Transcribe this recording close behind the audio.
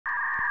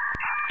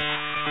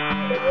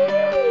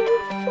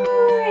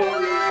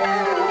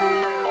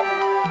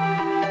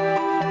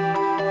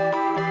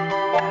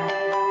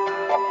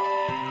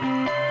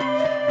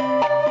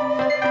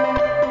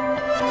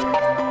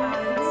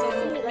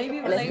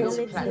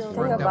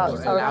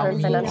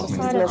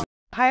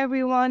Hi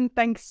everyone,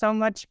 thanks so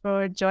much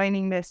for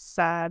joining this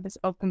this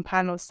open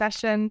panel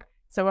session.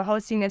 So we're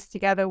hosting this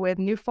together with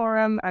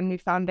NEWFORUM and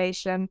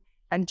Newfoundation,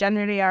 and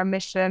generally our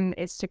mission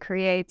is to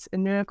create a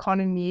new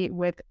economy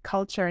with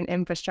culture and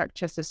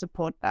infrastructure to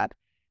support that.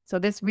 So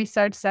this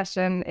research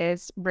session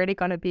is really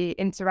going to be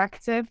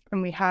interactive,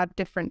 and we have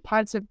different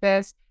parts of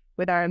this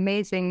with our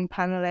amazing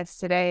panelists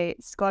today,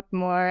 Scott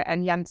Moore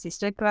and Yancey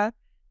Strickler.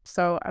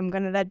 So I'm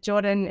going to let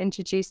Jordan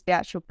introduce the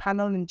actual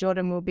panel, and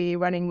Jordan will be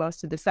running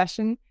most of the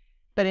session.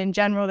 But in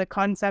general, the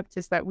concept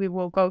is that we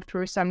will go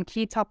through some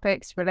key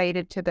topics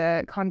related to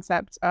the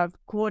concept of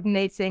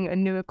coordinating a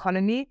new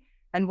economy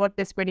and what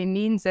this really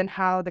means, and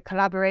how the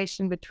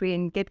collaboration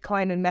between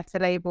Gitcoin and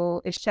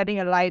Metalabel is shedding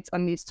a light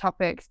on these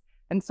topics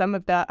and some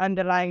of the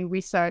underlying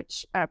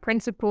research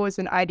principles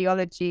and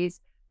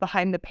ideologies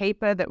behind the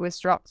paper that was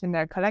dropped in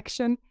their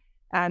collection.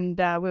 And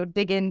we'll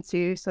dig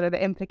into sort of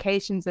the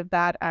implications of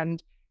that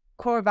and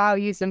core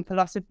values and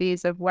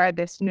philosophies of where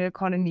this new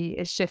economy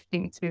is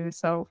shifting to.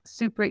 So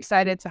super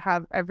excited to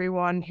have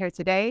everyone here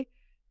today.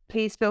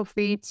 Please feel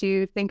free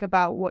to think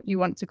about what you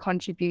want to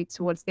contribute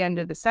towards the end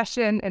of the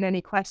session and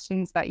any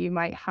questions that you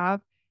might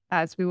have,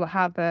 as we will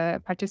have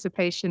a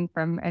participation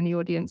from any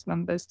audience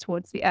members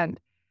towards the end.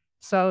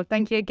 So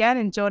thank you again,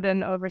 and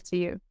Jordan, over to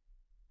you.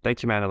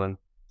 Thank you, Madeline.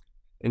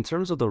 In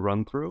terms of the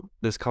run-through,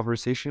 this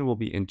conversation will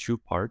be in two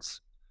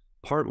parts.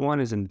 Part one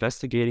is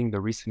investigating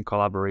the recent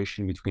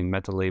collaboration between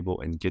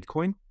Metalabel and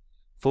Gitcoin,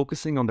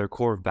 focusing on their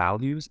core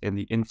values and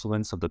the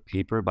influence of the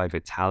paper by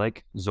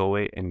Vitalik,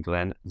 Zoe, and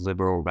Glenn,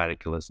 liberal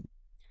radicalism.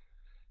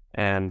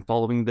 And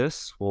following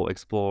this, we'll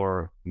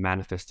explore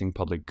manifesting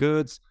public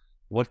goods,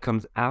 what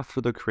comes after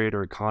the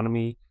creator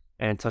economy,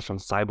 and touch on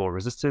cyber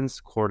resistance,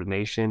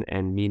 coordination,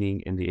 and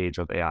meaning in the age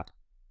of AI.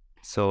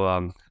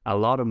 So a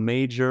lot of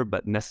major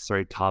but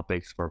necessary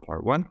topics for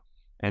part one.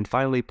 And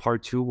finally,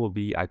 part two will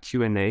be a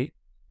Q&A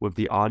with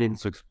the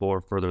audience to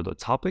explore further the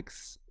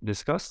topics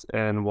discussed,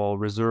 and we'll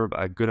reserve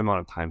a good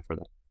amount of time for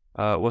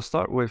that. We'll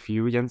start with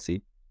you,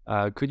 Yancey.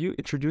 Could you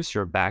introduce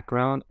your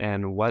background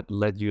and what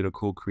led you to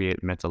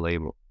co-create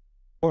Metalabel?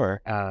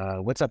 Sure.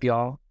 What's up,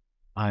 y'all?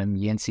 I'm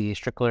Yancey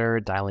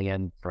Strickler, dialing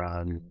in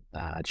from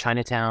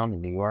Chinatown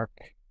in New York.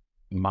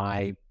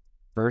 My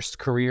first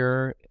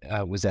career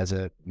was as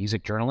a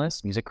music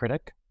journalist, music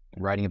critic,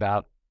 writing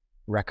about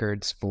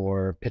records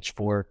for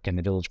Pitchfork and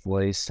The Village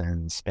Voice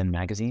and Spin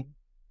magazine.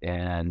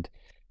 And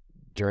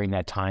during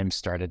that time,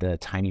 started a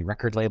tiny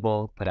record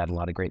label, put out a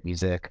lot of great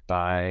music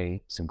by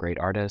some great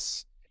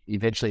artists.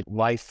 Eventually,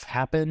 life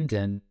happened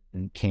and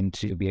came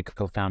to be a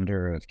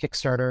co-founder of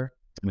Kickstarter.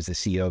 Was the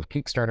CEO of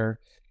Kickstarter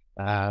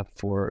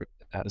for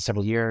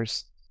several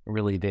years.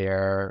 Really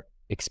there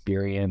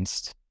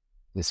experienced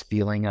this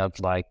feeling of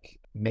like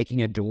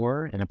making a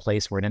door in a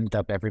place where it ended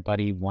up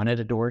everybody wanted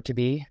a door to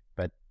be,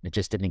 but it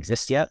just didn't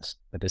exist yet.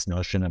 But this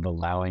notion of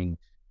allowing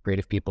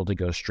creative people to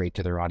go straight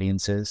to their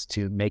audiences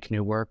to make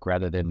new work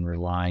rather than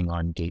relying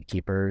on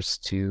gatekeepers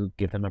to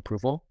give them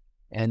approval.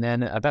 And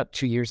then about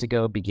 2 years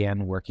ago,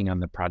 began working on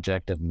the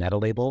project of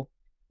Metalabel.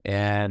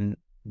 And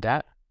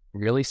that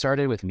really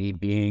started with me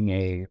being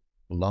a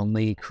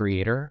lonely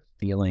creator,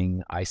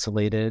 feeling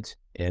isolated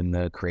in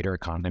the creator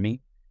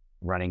economy,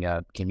 running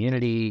a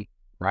community,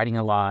 writing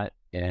a lot,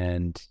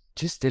 and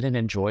just didn't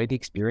enjoy the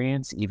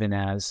experience, even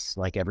as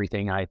like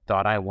everything I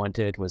thought I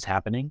wanted was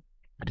happening.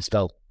 I just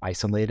felt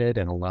isolated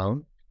and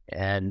alone,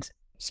 and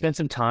spent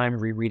some time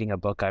rereading a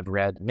book I've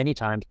read many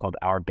times called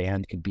Our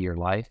Band Could Be Your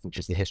Life, which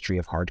is the history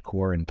of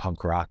hardcore and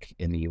punk rock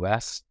in the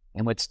US.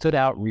 And what stood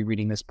out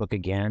rereading this book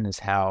again is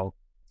how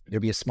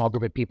there'd be a small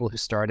group of people who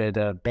started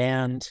a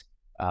band.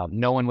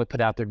 No one would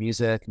put out their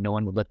music. No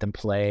one would let them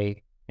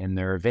play in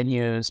their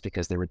venues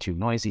because they were too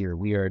noisy or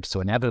weird. So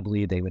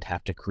inevitably they would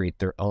have to create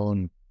their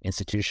own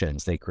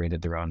institutions. They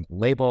created their own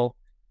label.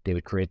 They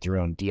would create their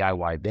own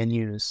DIY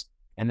venues.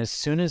 And as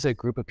soon as a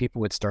group of people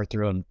would start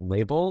their own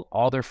label,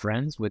 all their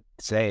friends would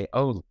say,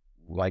 oh,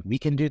 like, we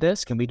can do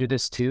this. Can we do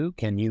this too?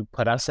 Can you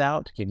put us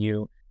out? Can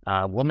you,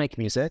 we'll make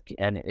music.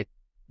 And it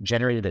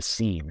generated a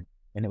scene.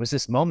 And it was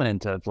this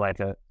moment of like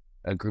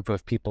a group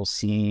of people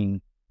seeing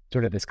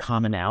sort of this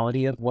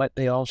commonality of what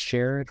they all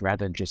shared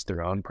rather than just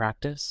their own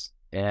practice.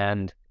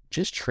 And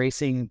just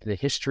tracing the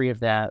history of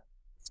that,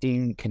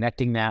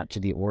 connecting that to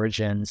the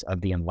origins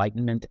of the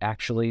Enlightenment,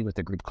 actually, with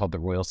a group called the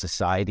Royal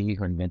Society,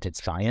 who invented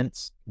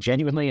science,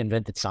 genuinely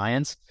invented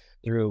science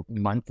through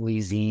monthly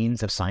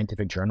zines of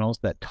scientific journals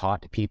that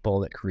taught people,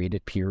 that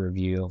created peer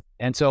review.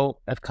 And so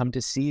I've come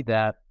to see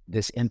that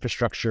this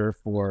infrastructure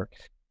for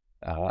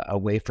a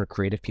way for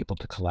creative people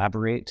to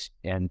collaborate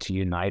and to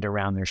unite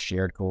around their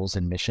shared goals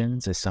and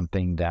missions is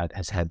something that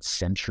has had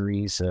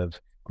centuries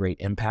of great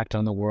impact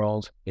on the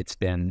world. It's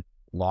been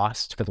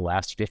lost for the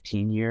last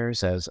 15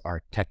 years as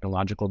our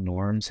technological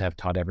norms have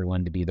taught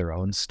everyone to be their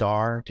own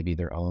star, to be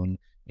their own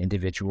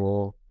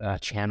individual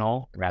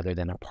channel rather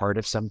than a part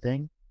of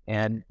something.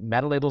 And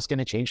Metalabel is going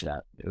to change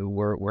that.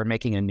 We're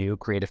making a new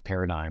creative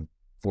paradigm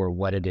for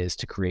what it is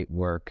to create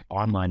work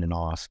online and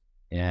off.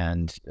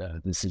 And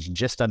this is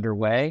just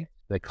underway.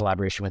 The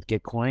collaboration with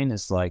Gitcoin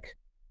is like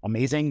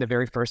amazing. The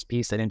very first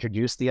piece that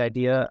introduced the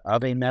idea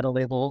of a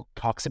Metalabel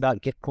talks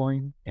about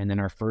Gitcoin. And then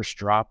our first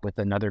drop with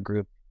another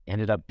group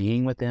ended up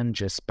being with them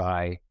just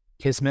by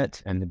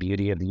kismet and the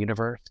beauty of the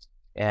universe.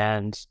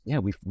 And yeah,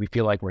 we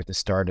feel like we're at the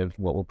start of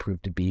what will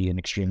prove to be an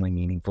extremely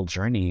meaningful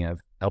journey of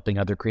helping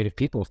other creative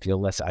people feel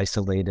less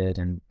isolated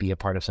and be a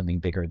part of something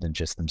bigger than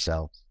just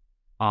themselves.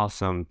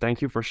 Awesome.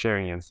 Thank you for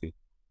sharing, Yancey.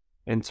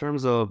 In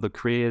terms of the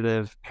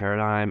creative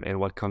paradigm and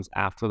what comes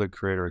after the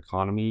creator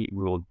economy,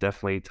 we will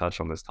definitely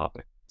touch on this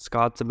topic.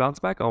 Scott, to bounce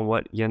back on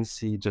what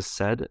Yancey just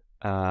said,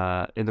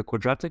 in the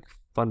quadratic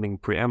funding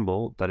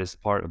preamble that is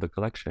part of the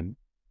collection,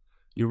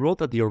 you wrote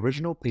that the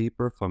original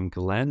paper from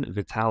Glenn,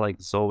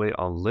 Vitalik, Zoe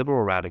on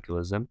liberal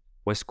radicalism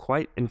was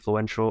quite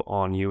influential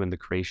on you in the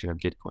creation of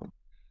Gitcoin.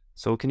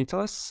 So can you tell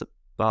us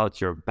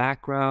about your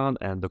background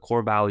and the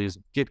core values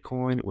of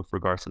Gitcoin with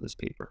regards to this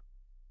paper?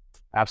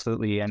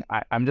 Absolutely. And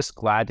I'm just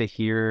glad to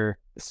hear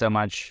so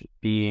much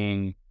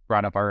being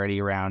brought up already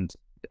around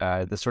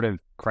the sort of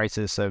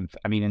crisis of,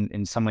 I mean,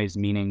 in some ways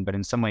meaning, but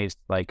in some ways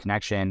like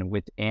connection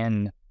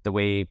within the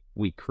way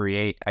we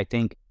create. I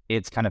think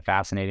it's kind of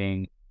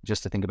fascinating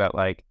just to think about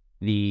like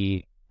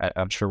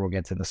I'm sure we'll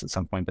get to this at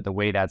some point, but the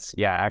way that's,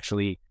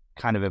 actually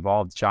kind of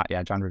evolved. John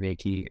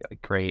Vervaeke,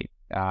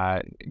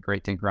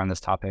 great thinker on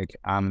this topic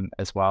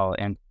as well.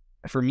 And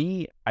for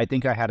me, I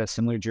think I had a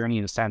similar journey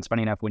in a sense.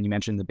 Funny enough, when you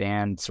mentioned the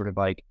band sort of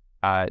like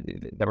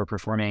that were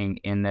performing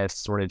in this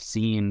sort of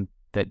scene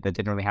that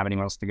didn't really have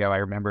anywhere else to go, I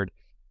remembered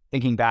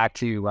thinking back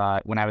to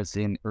when I was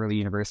in early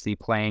university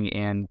playing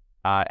in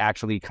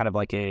actually kind of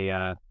like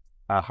a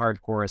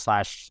hardcore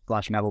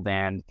slash metal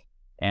band.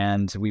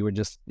 And we would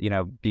just,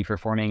 be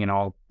performing in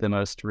all the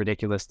most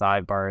ridiculous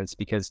dive bars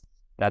because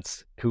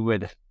that's who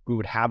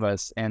would have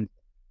us. And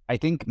I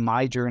think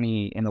my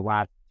journey in the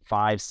last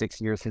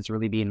 5-6 years has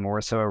really been more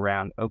so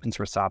around open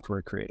source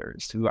software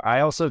creators, who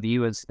I also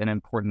view as an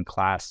important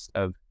class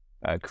of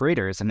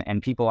creators.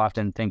 And people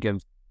often think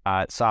of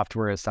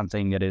software as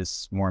something that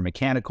is more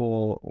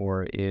mechanical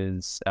or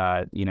is,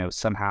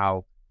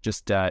 somehow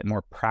just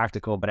more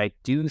practical. But I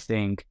do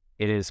think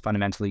it is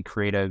fundamentally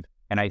creative.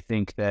 And I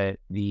think that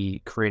the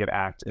creative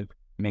act of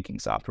making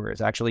software is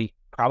actually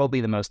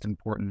probably the most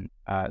important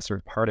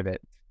sort of part of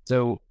it.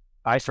 So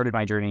I started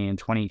my journey in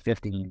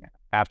 2015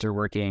 after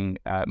working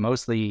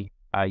mostly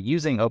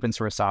using open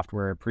source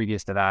software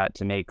previous to that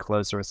to make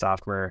closed source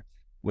software,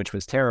 which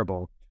was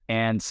terrible.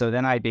 And so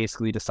then I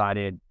basically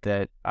decided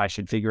that I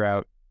should figure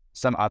out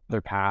some other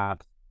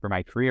path for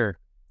my career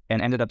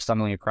and ended up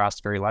stumbling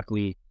across, very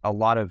luckily, a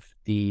lot of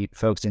the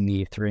folks in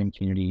the Ethereum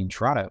community in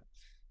Toronto.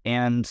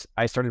 And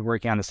I started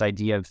working on this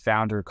idea of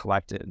founder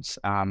collectives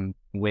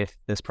with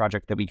this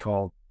project that we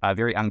call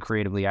very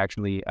uncreatively,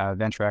 actually,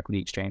 Venture Equity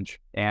Exchange.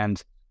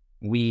 And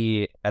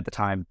we, at the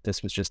time,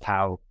 this was just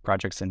how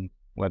projects in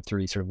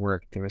Web3 sort of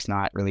worked. There was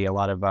not really a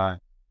lot of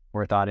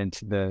forethought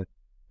into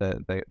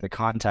the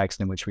context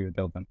in which we would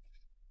build them.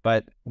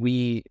 But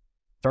we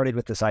started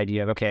with this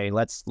idea of, okay,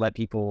 let's let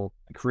people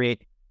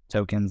create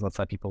tokens. Let's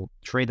let people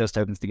trade those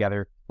tokens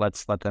together.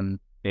 Let's let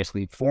them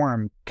basically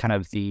form kind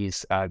of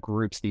these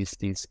groups,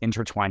 these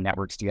intertwined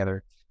networks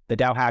together. The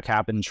DAO hack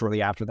happened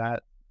shortly after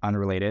that,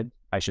 unrelated,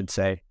 I should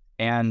say.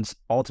 And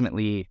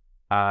ultimately,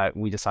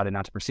 we decided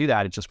not to pursue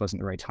that. It just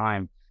wasn't the right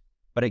time.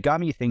 But it got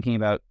me thinking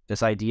about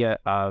this idea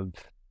of,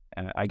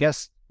 I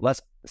guess,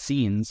 less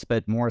scenes,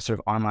 but more sort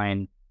of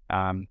online,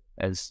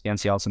 as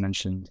Yancey also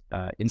mentioned,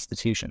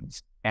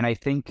 institutions. And I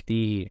think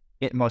the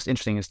most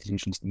interesting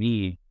institutions to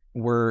me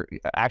were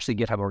actually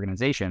GitHub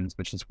organizations,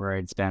 which is where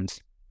I'd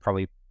spent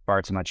probably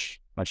far too much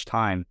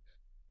time.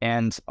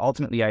 And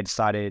ultimately, I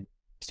decided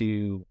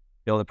to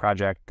build a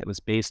project that was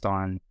based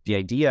on the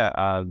idea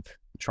of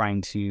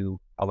trying to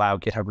allow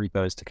GitHub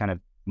repos to kind of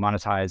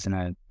monetize in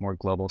a more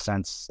global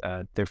sense.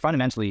 They're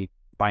fundamentally,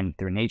 by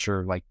their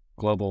nature, like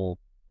global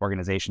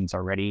organizations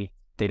already.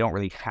 They don't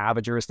really have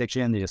a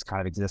jurisdiction. They just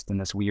kind of exist in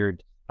this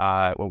weird,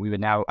 what we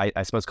would now,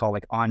 I suppose, call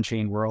like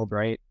on-chain world,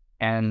 right?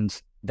 And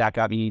that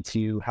got me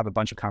to have a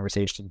bunch of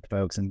conversations with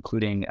folks,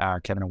 including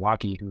Kevin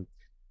Iwaki, who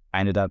I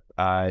ended up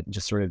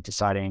just sort of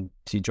deciding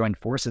to join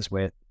forces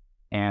with.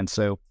 And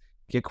so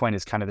Gitcoin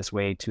is kind of this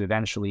way to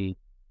eventually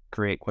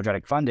create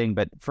quadratic funding.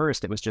 But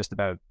first, it was just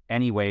about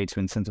any way to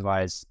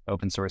incentivize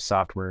open source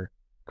software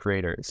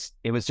creators.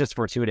 It was just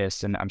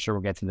fortuitous, and I'm sure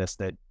we'll get to this,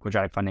 that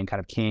quadratic funding kind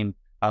of came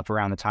up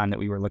around the time that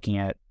we were looking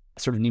at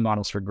sort of new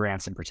models for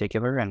grants in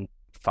particular. And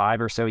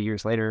 5 or so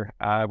years later,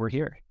 we're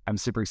here. I'm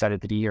super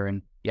excited to be here.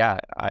 And yeah,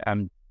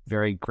 I'm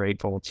very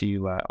grateful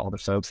to all the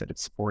folks that have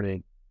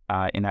supported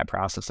in that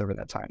process over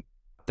that time.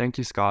 Thank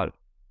you, Scott.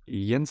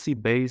 Yancey,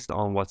 based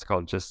on what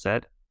Scott just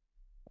said,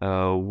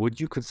 would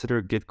you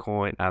consider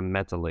Gitcoin a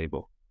meta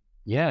label?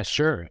 Yeah,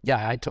 sure.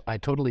 Yeah, I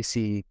totally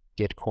see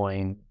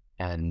Gitcoin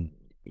and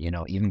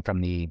even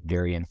from the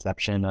very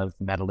inception of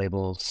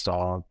Metalabel,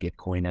 saw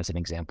Gitcoin as an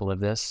example of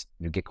this.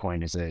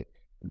 Gitcoin is a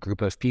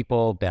group of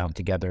people bound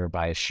together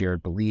by a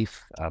shared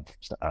belief of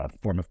a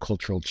form of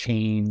cultural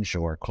change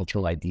or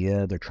cultural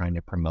idea they're trying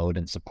to promote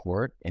and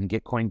support. And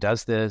Gitcoin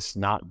does this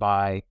not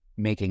by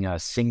making a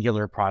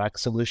singular product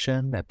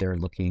solution that they're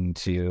looking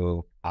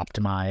to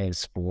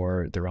optimize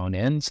for their own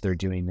ends. They're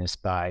doing this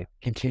by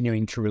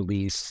continuing to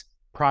release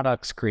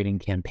products, creating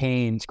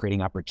campaigns,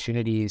 creating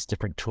opportunities,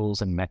 different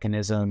tools and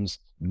mechanisms,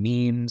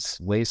 memes,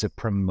 ways of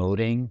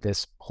promoting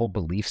this whole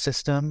belief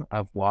system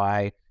of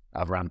why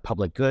around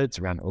public goods,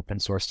 around open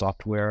source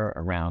software,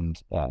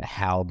 around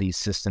how these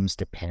systems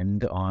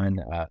depend on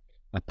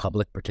a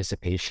public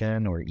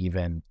participation or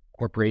even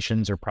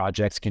corporations or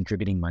projects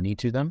contributing money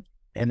to them.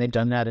 And they've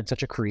done that in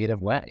such a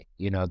creative way.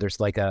 There's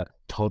like a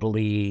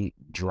totally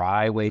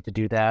dry way to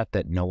do that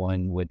no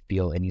one would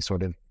feel any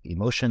sort of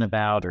emotion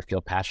about or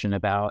feel passionate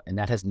about. And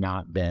that has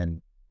not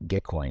been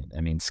Gitcoin.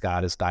 I mean,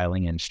 Scott is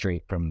dialing in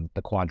straight from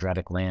the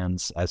quadratic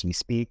lands as we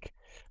speak.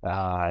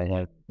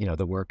 The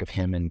work of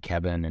him and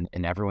Kevin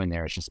and everyone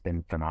there has just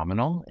been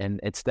phenomenal. And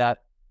it's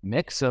that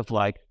mix of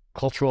like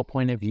cultural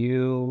point of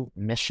view,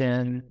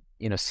 mission,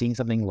 seeing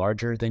something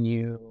larger than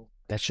you.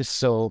 That's just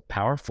so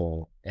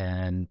powerful.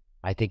 And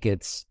I think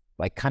it's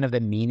like kind of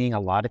the meaning a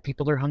lot of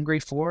people are hungry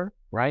for,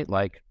 right?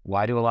 Like,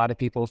 why do a lot of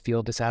people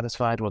feel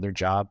dissatisfied? Well, their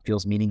job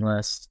feels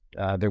meaningless.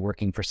 They're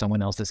working for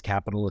someone else's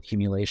capital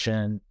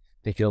accumulation.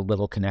 They feel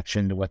little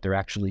connection to what they're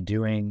actually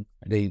doing.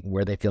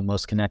 Where they feel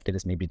most connected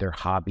is maybe their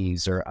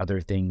hobbies or other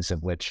things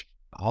of which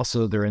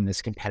also they're in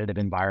this competitive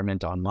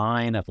environment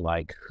online of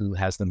like who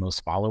has the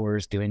most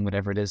followers doing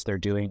whatever it is they're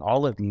doing.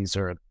 All of these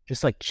are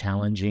just like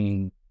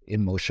challenging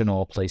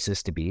emotional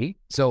places to be.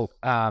 So,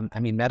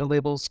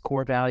 Metalabel's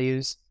core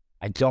values,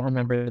 I don't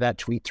remember that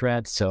tweet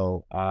thread,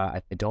 so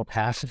I don't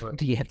have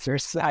the answer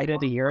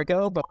cited a year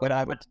ago, but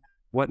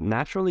what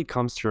naturally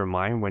comes to your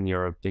mind when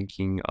you're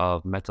thinking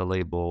of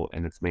Metalabel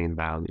and its main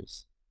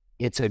values?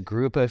 It's a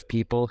group of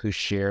people who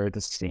share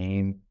the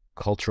same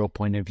cultural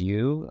point of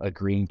view,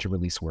 agreeing to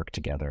release work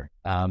together.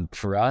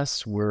 For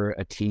us, we're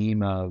a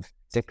team of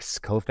 6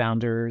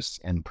 co-founders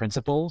and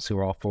principals who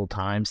are all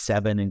full-time,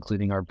 7,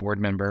 including our board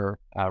member,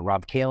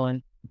 Rob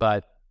Kalin.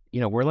 But,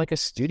 we're like a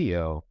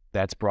studio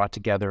that's brought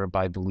together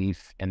by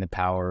belief in the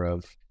power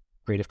of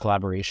creative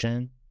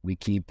collaboration. We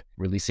keep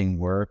releasing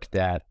work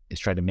that is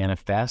trying to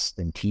manifest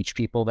and teach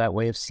people that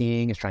way of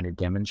seeing, is trying to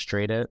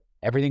demonstrate it.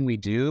 Everything we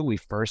do, we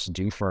first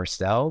do for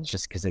ourselves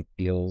just because it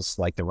feels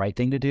like the right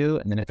thing to do.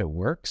 And then if it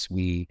works,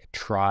 we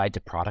try to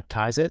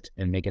productize it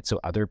and make it so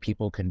other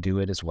people can do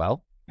it as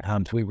well.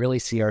 So we really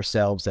see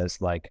ourselves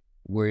as like,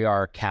 we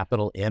are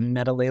capital M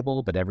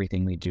Metalabel, but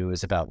everything we do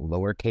is about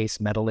lowercase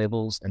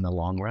Metalabels in the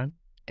long run.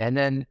 And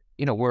then,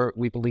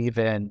 we believe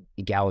in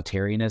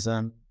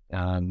egalitarianism.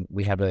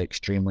 We have an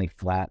extremely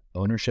flat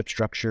ownership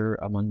structure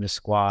among the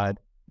squad.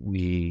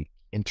 We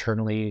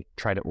internally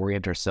try to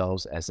orient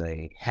ourselves as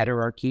a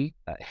hierarchy.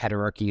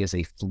 Hierarchy is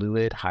a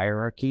fluid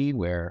hierarchy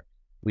where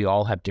we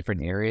all have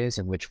different areas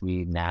in which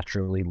we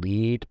naturally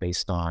lead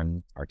based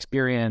on our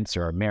experience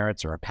or our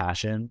merits or our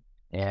passion.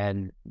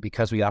 And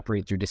because we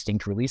operate through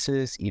distinct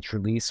releases, each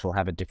release will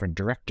have a different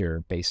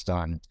director based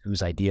on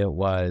whose idea it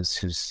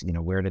was,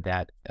 where did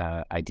that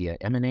idea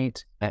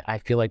emanate. I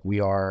feel like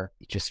we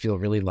just feel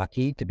really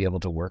lucky to be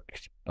able to work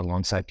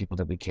alongside people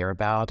that we care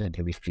about and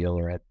who we feel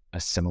are at a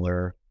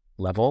similar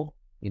level.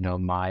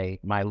 My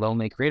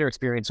lonely creator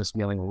experience was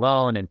feeling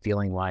alone and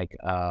feeling like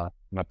I'm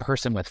a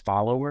person with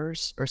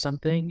followers or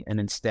something. And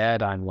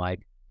instead I'm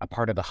like a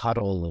part of a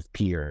huddle of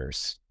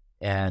peers.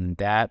 And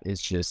that is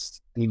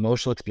just, the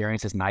emotional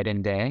experience is night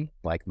and day.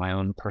 Like my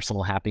own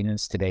personal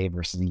happiness today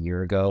versus a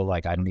year ago,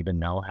 like I don't even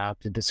know how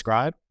to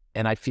describe.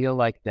 And I feel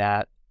like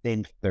that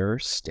same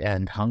thirst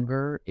and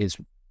hunger is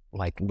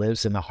like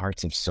lives in the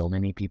hearts of so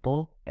many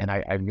people. And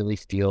I really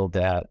feel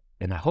that,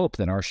 and I hope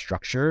that our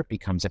structure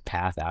becomes a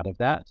path out of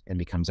that and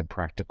becomes a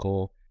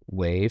practical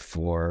way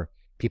for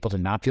people to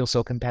not feel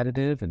so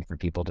competitive and for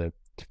people to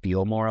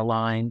feel more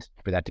aligned,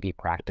 for that to be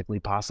practically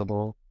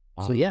possible.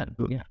 So yeah,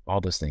 all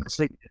those things.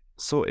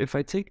 So if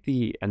I take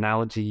the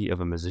analogy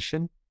of a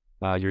musician,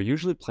 you're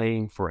usually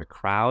playing for a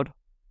crowd,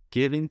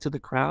 giving to the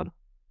crowd.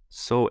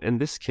 So in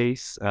this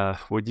case,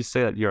 would you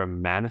say that you're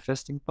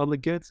manifesting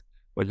public goods,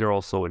 but you're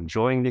also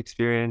enjoying the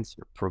experience,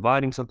 you're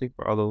providing something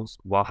for others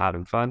while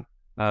having fun?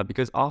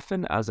 Because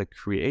often as a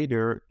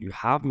creator, you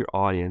have your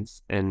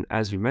audience, and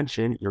as you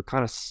mentioned, you're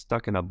kind of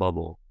stuck in a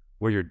bubble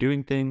where you're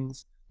doing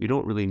things, you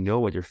don't really know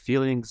what you're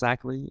feeling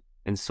exactly,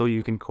 and so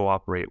you can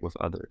cooperate with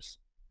others.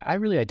 I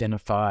really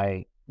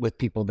identify with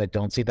people that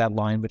don't see that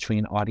line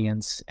between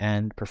audience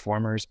and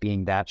performers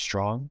being that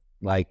strong.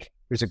 Like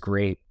there's a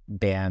great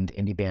band,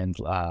 indie band,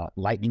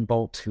 Lightning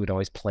Bolt, who would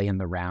always play in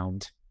the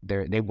round.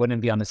 They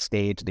wouldn't be on the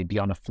stage, they'd be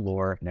on a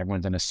floor and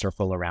everyone's in a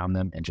circle around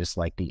them. And just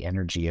like the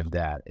energy of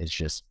that is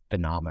just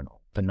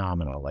phenomenal,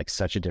 like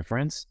such a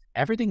difference.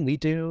 Everything we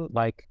do,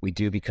 like we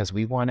do because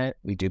we want it,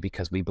 we do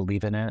because we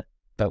believe in it,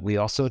 but we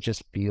also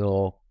just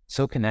feel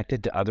so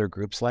connected to other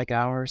groups like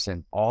ours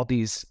and all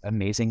these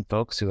amazing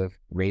folks who have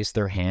raised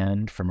their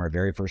hand from our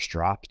very first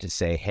drop to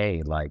say,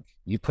 hey, like,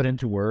 you put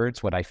into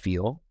words what I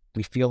feel.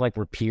 We feel like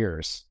we're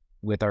peers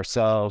with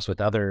ourselves, with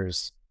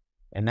others.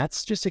 And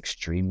that's just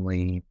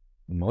extremely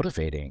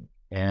motivating.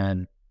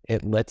 And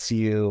it lets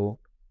you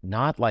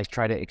not like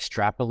try to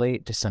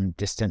extrapolate to some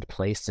distant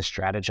place to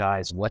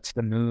strategize. What's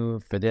the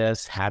move for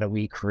this? How do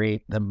we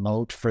create the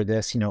moat for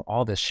this?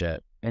 All this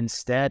shit.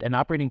 Instead, and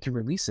operating through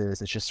releases,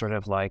 it's just sort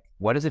of like,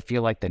 what does it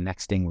feel like the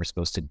next thing we're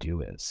supposed to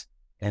do is?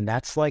 And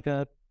that's like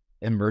a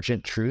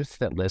emergent truth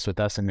that lives with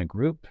us in the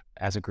group.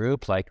 As a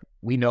group, like,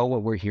 we know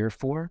what we're here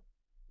for,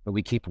 but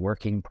we keep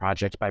working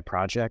project by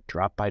project,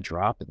 drop by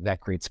drop. That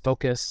creates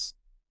focus.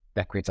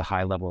 That creates a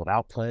high level of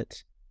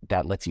output.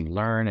 That lets you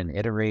learn and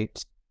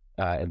iterate.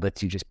 It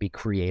lets you just be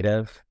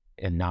creative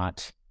and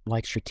not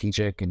like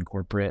strategic and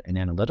corporate and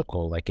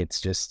analytical. Like,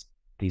 it's just,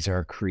 these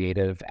are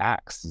creative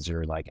acts. These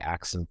are like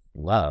acts of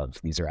love.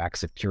 These are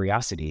acts of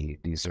curiosity.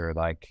 These are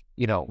like,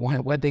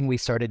 one thing we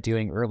started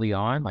doing early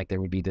on, like,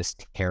 there would be this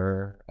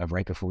terror of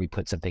right before we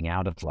put something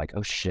out of like,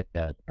 oh shit,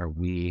 are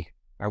we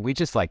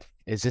just like,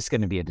 is this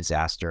going to be a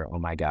disaster? Oh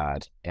my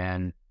God.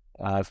 And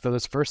for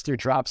those first 3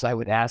 drops, I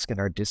would ask in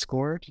our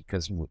Discord,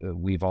 because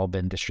we've all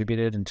been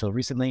distributed until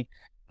recently,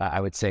 I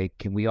would say,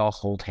 can we all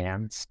hold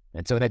hands?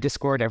 And so in a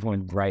Discord,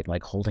 everyone would write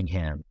like holding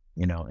hand,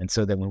 and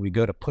so then when we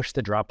go to push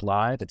the drop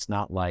live, it's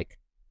not like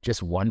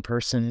just one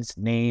person's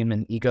name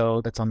and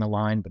ego that's on the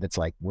line, but it's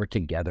like, we're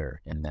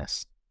together in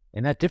this.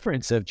 And that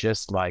difference of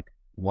just like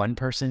one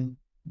person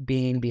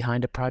being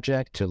behind a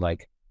project to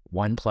like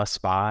 1 +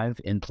 5,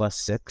 n +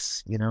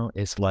 6,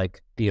 is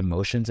like, the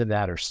emotions of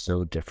that are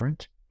so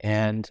different.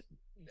 And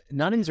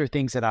none of these are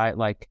things that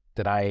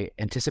I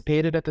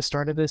anticipated at the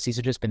start of this. These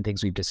have just been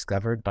things we've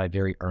discovered by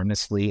very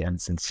earnestly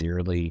and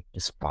sincerely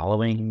just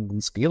following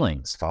these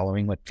feelings,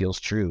 following what feels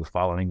true,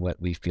 following what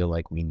we feel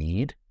like we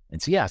need.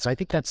 And so I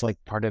think that's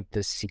like part of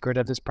the secret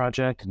of this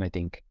project. And I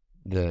think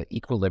the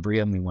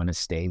equilibrium we want to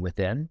stay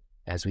within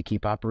as we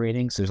keep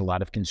operating. So there's a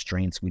lot of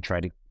constraints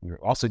we're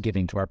also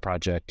giving to our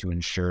project to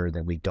ensure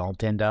that we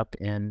don't end up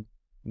in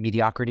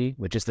mediocrity,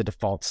 which is the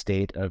default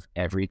state of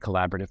every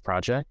collaborative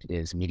project,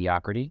 is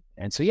mediocrity.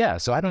 And so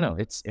I don't know,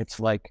 it's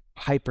like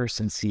hyper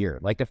sincere.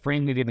 Like, the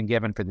frame we've even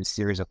given for this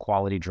series of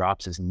quality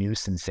drops is new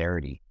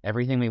sincerity.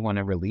 Everything we want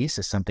to release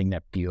is something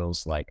that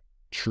feels like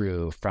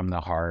true from the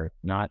heart,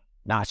 not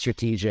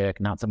strategic,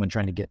 not someone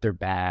trying to get their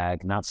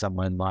bag, not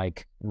someone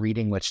like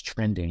reading what's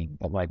trending,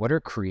 but like, what are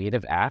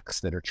creative acts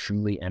that are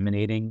truly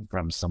emanating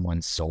from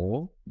someone's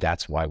soul?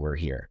 That's why we're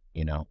here.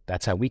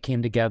 That's how we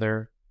came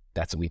together.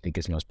 That's what we think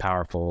is most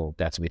powerful.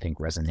 That's what we think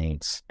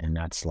resonates. And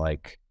that's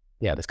like,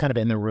 that's kind of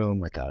in the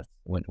room with us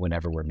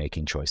whenever we're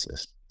making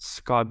choices.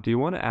 Scott, do you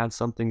want to add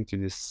something to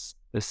this,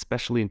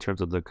 especially in terms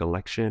of the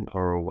collection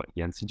or what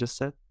Yancey just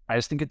said? I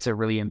just think it's a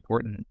really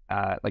important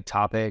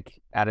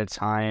topic at a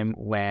time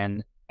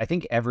when I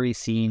think every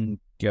scene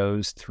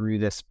goes through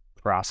this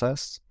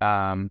process.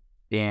 And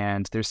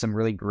there's some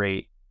really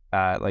great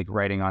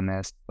writing on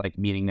this, like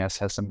Meetingness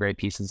has some great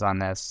pieces on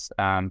this.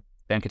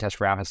 Venkatesh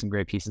Rao has some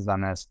great pieces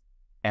on this.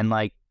 And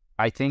like,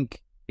 I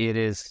think it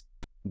is,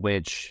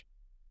 which,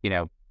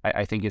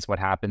 I think is what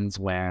happens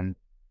when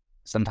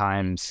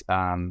sometimes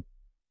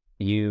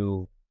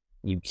you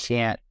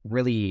can't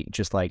really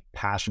just like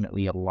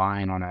passionately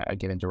align on a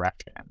given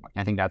direction.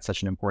 I think that's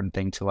such an important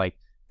thing to like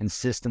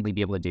consistently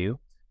be able to do.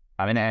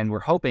 And we're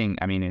hoping,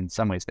 in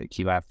some ways that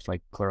QF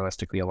like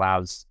pluralistically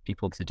allows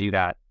people to do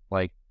that.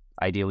 Like,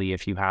 ideally,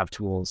 if you have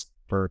tools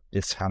for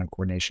this kind of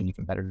coordination, you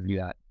can better do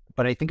that.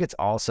 But I think it's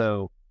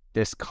also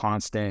this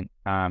constant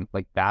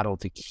battle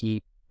to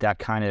keep that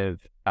kind of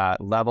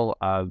level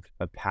of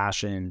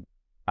passion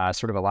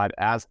sort of alive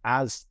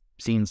as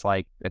scenes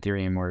like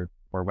Ethereum or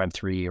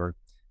Web3 or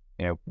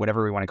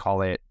whatever we want to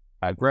call it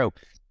grow.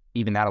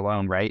 Even that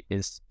alone, right,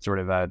 is sort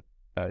of a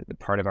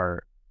part of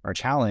our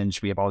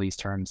challenge. We have all these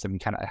terms and we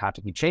kind of have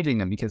to keep changing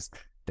them because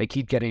they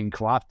keep getting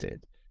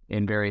co-opted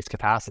in various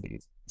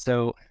capacities.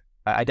 So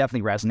I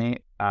definitely resonate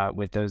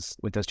with those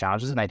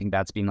challenges, and I think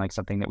that's been like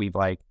something that we've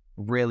like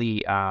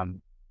really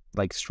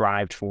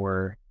strived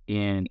for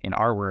in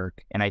our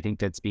work. And I think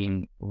that's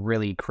being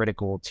really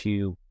critical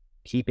to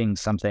keeping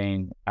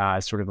something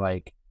sort of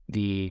like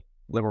the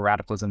liberal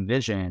radicalism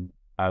vision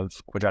of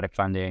quadratic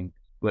funding,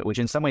 which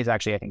in some ways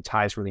actually I think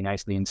ties really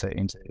nicely into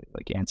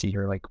like Yancey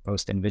here, like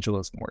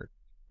post-individualism work,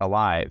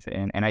 alive.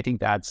 And I think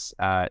that's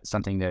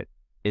something that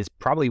is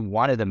probably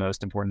one of the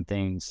most important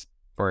things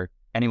for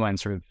anyone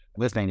sort of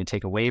listening to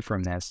take away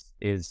from this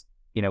is,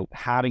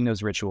 having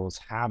those rituals,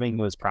 having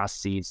those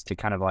processes to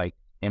kind of like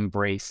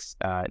embrace,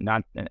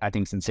 I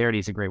think sincerity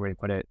is a great way to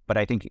put it, but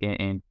I think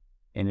in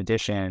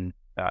addition,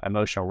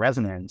 emotional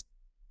resonance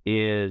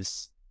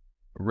is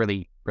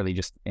really, really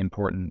just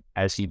important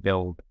as you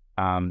build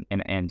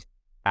and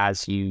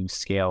as you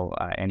scale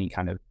any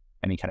kind of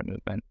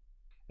movement.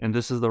 And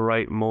this is the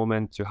right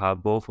moment to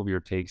have both of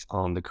your takes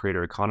on the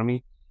creator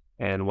economy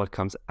and what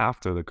comes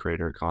after the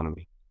creator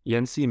economy.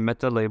 Yancey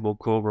Metalabel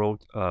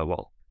co-wrote,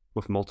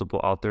 with multiple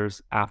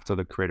authors after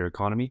the creator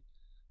economy,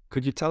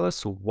 Could you tell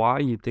us why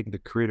you think the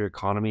creator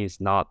economy is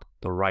not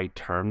the right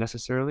term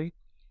necessarily,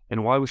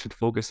 and why we should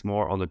focus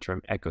more on the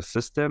term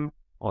ecosystem,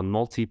 on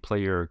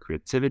multiplayer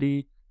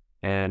creativity?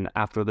 And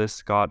after this,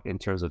 Scott, in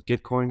terms of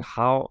Gitcoin,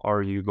 how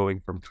are you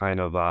going from kind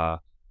of a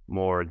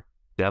more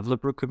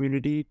developer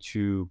community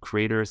to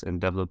creators and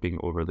developing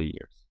over the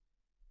years?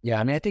 Yeah,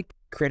 I mean, I think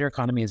creator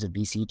economy is a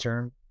VC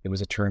term. It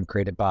was a term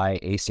created by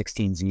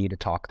A16Z to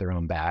talk their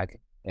own bag,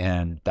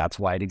 and that's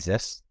why it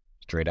exists.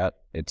 Straight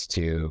up, it's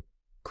to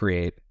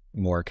create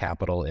more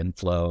capital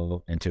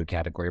inflow into a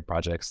category of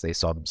projects they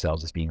saw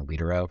themselves as being a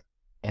leader of,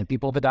 and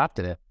people have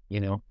adopted it.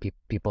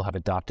 People have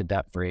adopted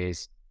that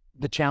phrase.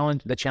 The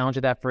challenge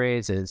of that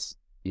phrase is,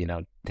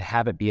 to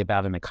have it be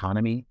about an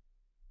economy,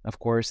 of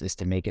course, is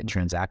to make it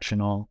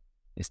transactional,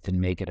 is to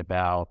make it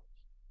about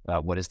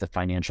what is the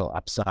financial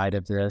upside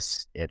of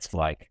this. It's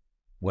like,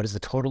 what is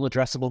the total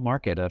addressable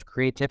market of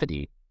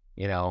creativity?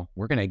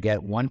 We're going to get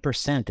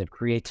 1% of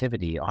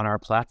creativity on our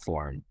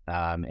platform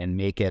and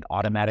make it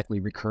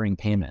automatically recurring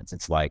payments.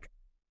 It's like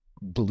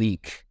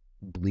bleak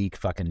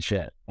fucking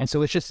shit. And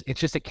so it's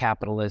just a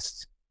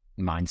capitalist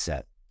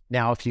mindset.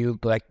 Now, if you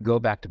go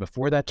back to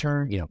before that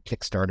term,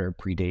 Kickstarter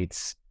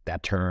predates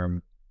that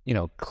term.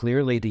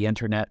 Clearly the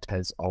internet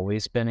has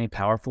always been a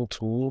powerful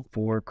tool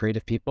for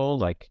creative people.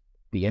 Like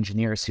the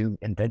engineers who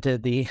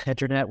invented the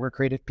internet were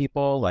creative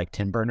people. Like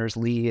Tim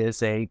Berners-Lee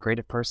is a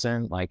creative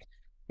person. Like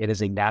it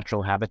is a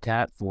natural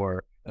habitat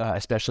for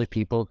especially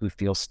people who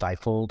feel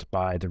stifled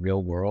by the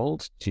real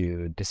world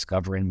to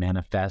discover and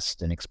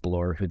manifest and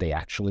explore who they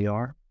actually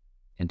are,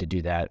 and to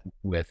do that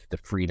with the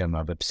freedom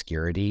of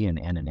obscurity and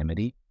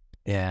anonymity.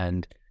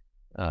 And,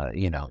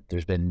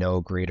 there's been no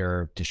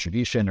greater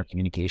distribution or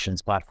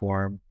communications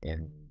platform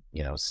in,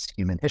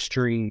 human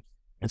history.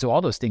 And so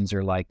all those things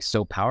are like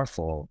so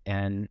powerful,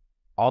 and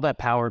all that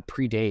power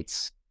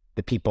predates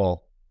the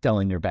people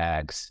selling their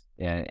bags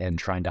and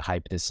trying to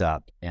hype this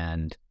up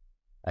and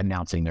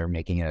announcing they're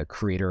making a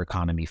creator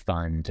economy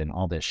fund and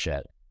all this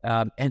shit.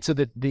 And so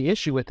the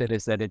issue with it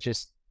is that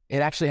it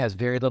actually has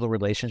very little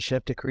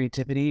relationship to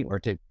creativity or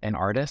to an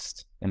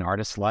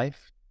artist's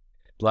life.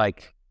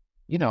 Like,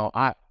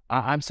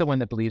 I'm someone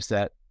that believes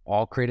that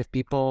all creative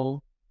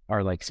people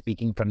are like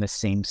speaking from the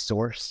same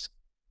source,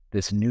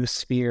 this new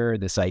sphere,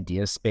 this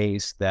idea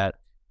space that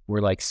we're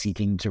like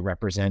seeking to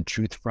represent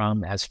truth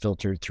from as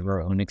filtered through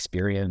our own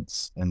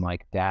experience. And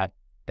like that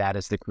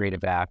is the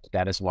creative act.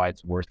 That is why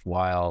it's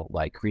worthwhile.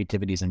 Like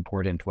creativity is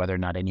important, whether or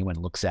not anyone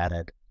looks at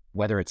it.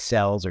 Whether it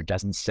sells or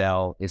doesn't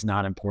sell is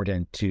not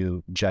important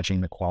to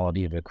judging the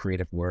quality of a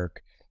creative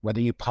work.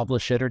 Whether you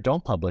publish it or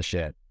don't publish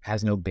it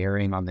has no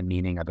bearing on the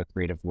meaning of a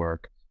creative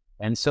work.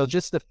 And so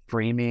just the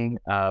framing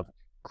of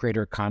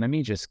creator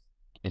economy,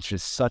 it's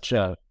just such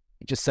a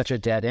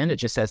dead end. It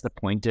just says the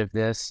point of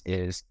this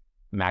is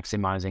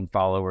maximizing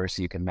followers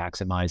so you can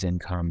maximize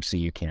income so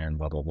you can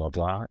blah, blah, blah,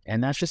 blah.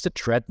 And that's just a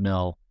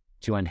treadmill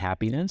to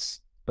unhappiness,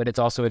 but it's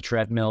also a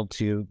treadmill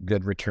to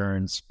good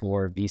returns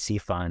for VC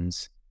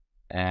funds.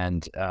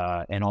 And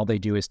all they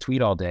do is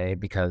tweet all day,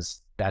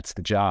 because that's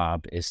the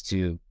job, is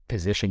to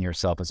position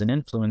yourself as an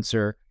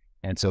influencer.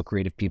 And so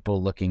creative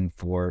people looking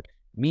for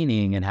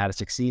meaning and how to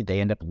succeed,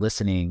 they end up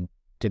listening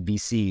to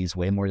VCs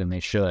way more than they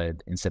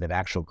should instead of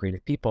actual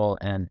creative people.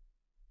 And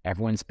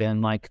everyone's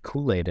been like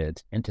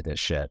Kool-Aided into this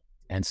shit.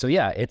 And so,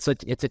 yeah, it's a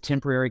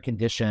temporary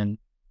condition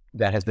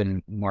that has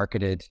been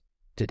marketed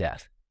to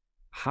death.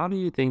 How do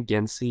you think,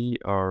 Yancey,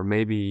 or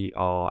maybe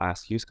I'll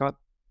ask you, Scott,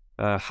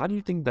 how do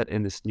you think that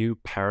in this new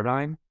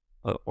paradigm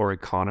or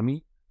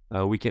economy,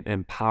 we can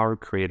empower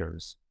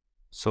creators?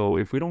 So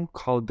if we don't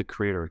call it the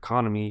creator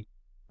economy,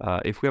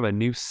 if we have a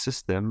new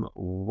system,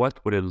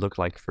 what would it look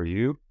like for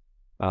you?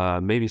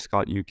 Maybe,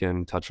 Scott, you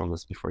can touch on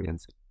this before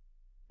Yancey.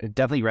 It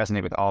definitely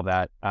resonate with all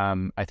that.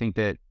 I think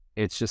that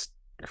it's just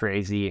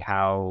crazy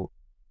how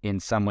in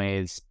some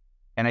ways,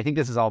 and I think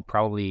this is all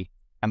probably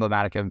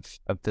emblematic of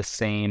the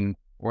same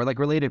or like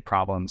related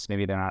problems.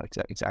 Maybe they're not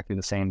exactly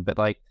the same, but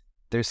like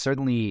there's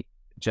certainly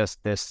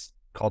just this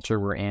culture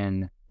we're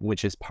in,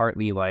 which is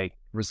partly like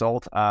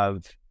result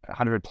of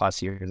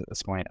 100+ years at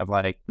this point of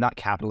like not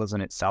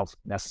capitalism itself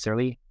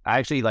necessarily. I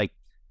actually like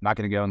not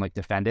going to go and like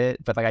defend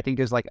it, but like I think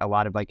there's like a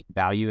lot of like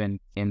value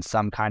in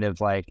some kind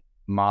of like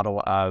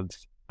model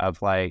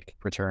of like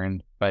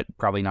return, but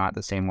probably not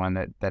the same one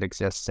that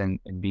exists in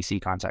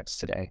VC contexts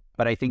today.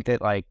 But I think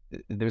that like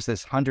there's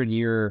this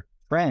 100-year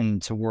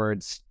trend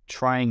towards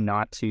trying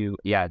not to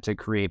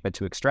create, but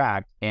to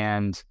extract.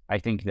 And I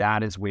think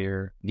that is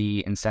where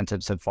the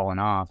incentives have fallen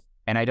off.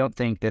 And I don't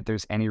think that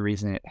there's any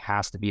reason it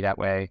has to be that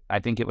way. I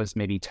think it was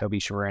maybe Toby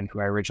Shorin who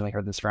I originally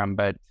heard this from,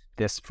 but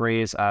this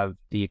phrase of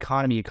the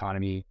economy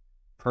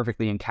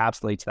perfectly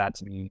encapsulates that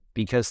to me,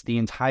 because the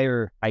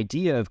entire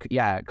idea of,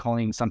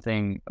 calling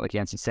something like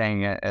Yancey's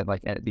saying,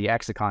 the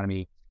X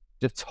economy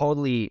just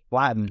totally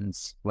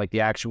flattens like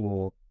the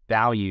actual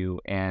value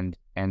and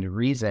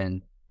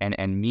reason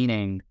and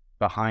meaning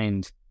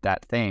behind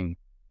that thing.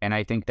 And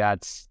I think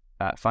that's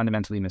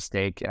fundamentally a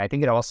mistake. And I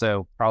think it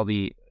also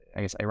probably,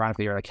 I guess,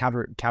 ironically or like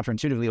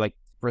counterintuitively, like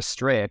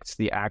restricts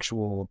the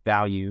actual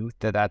value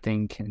that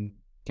thing can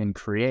can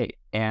create.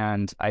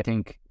 And I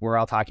think we're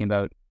all talking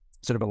about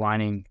sort of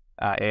aligning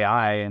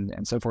AI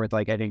and so forth.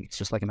 Like, I think it's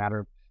just like a matter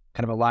of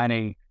kind of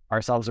aligning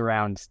ourselves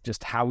around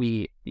just how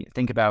we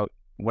think about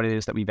what it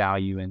is that we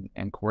value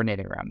and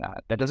coordinating around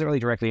that. That doesn't really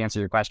directly answer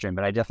your question,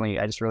 but I just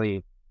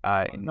really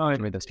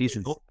enjoyed those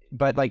pieces.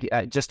 But like,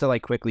 just to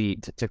like quickly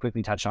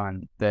touch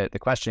on the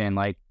question,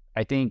 like,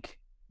 I think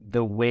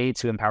the way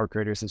to empower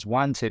creators is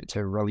one,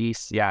 to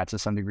release, to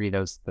some degree,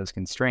 those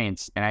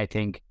constraints. And I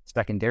think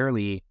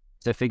secondarily,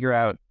 to figure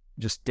out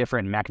just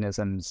different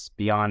mechanisms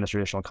beyond the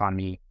traditional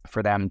economy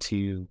for them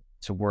to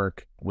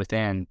work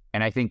within.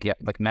 And I think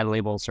like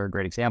metalabels are a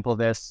great example of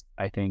this.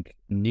 I think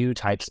new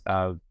types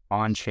of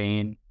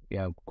on-chain,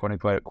 quote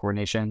unquote,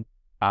 coordination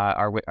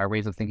are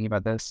ways of thinking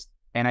about this.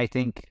 And I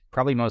think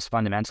probably most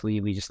fundamentally,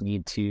 we just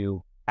need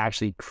to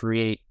actually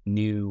create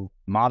new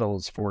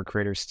models for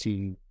creators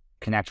to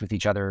connect with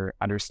each other,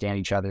 understand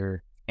each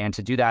other, and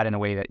to do that in a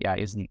way that,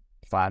 isn't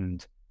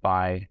flattened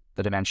by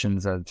the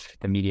dimensions of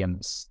the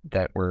mediums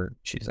that we're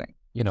choosing.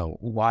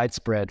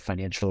 Widespread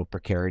financial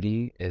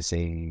precarity is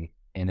an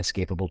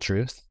inescapable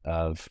truth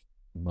of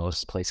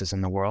most places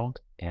in the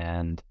world,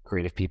 and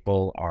creative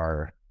people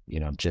are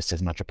just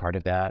as much a part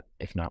of that,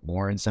 if not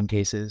more in some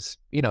cases.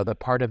 The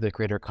part of the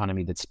creator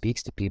economy that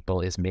speaks to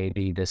people is,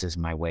 maybe this is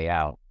my way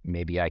out.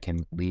 Maybe I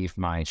can leave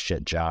my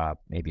shit job.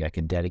 Maybe I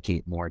can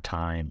dedicate more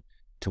time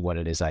to what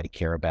it is I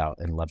care about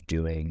and love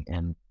doing.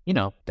 And,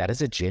 that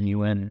is a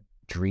genuine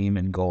dream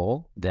and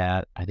goal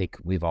that I think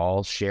we've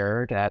all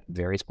shared at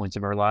various points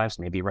of our lives,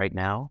 maybe right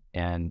now.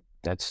 And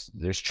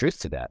there's truth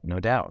to that, no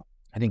doubt.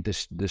 I think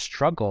the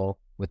struggle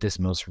with this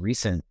most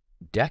recent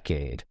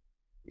decade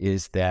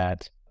is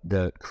that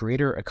the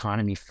creator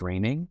economy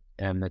framing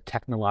and the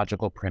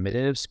technological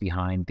primitives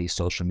behind these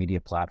social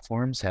media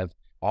platforms have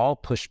all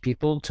pushed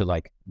people to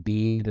like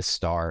be the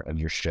star of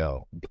your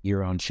show, be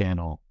your own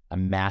channel,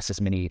 amass as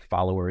many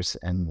followers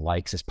and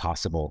likes as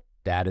possible.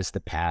 That is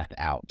the path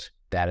out.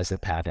 That is the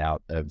path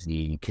out of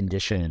the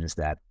conditions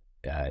that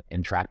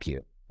entrap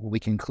you. What we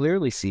can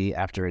clearly see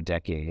after a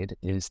decade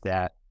is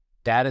that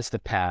is the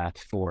path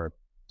for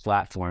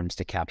platforms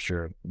to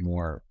capture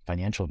more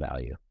financial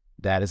value.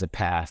 That is a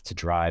path to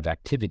drive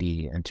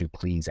activity and to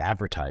please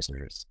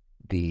advertisers.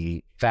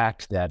 The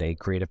fact that a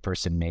creative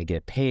person may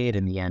get paid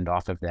in the end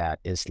off of that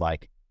is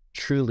like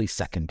truly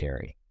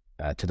secondary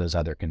to those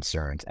other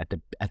concerns at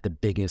the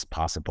biggest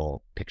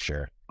possible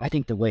picture. I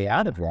think the way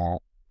out of that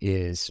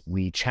is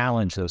we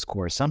challenge those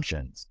core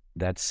assumptions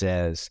that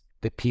says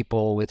the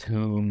people with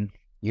whom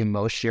you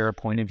most share a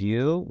point of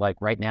view, like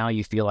right now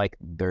you feel like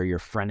they're your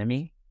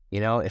frenemy.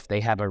 If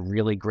they have a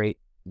really great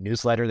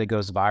newsletter that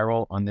goes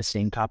viral on the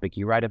same topic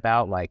you write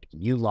about, like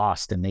you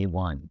lost and they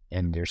won.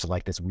 And there's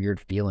like this weird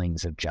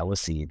feelings of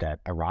jealousy that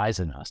arise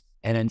in us.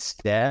 And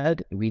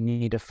instead, we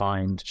need to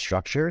find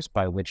structures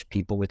by which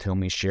people with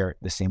whom we share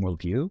the same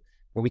worldview,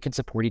 where we can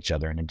support each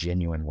other in a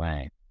genuine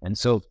way. And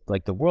so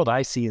like the world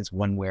I see is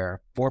one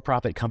where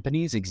for-profit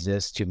companies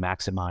exist to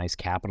maximize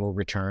capital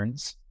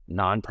returns.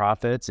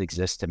 Nonprofits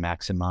exist to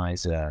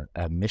maximize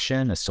a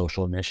mission, a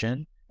social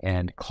mission.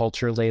 And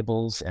culture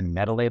labels and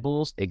meta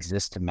labels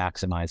exist to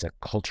maximize a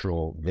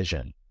cultural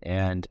vision.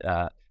 And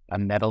a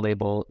meta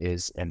label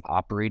is an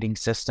operating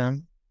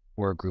system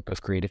for a group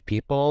of creative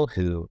people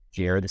who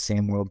share the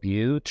same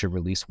worldview to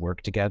release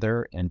work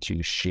together and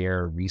to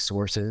share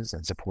resources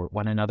and support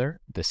one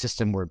another. The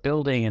system we're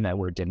building and that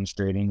we're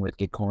demonstrating with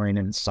Gitcoin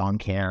and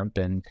Songcamp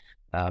and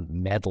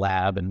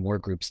MedLab and more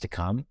groups to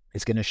come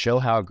is going to show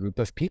how a group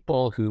of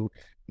people who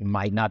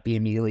might not be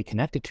immediately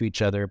connected to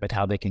each other, but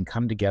how they can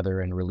come together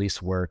and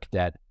release work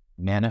that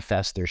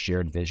manifests their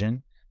shared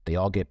vision. They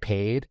all get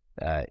paid.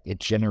 It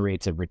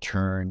generates a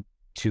return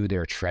to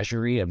their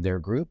treasury of their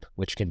group,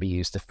 which can be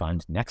used to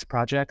fund next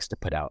projects, to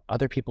put out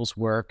other people's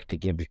work, to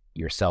give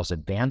yourselves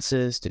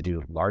advances, to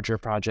do larger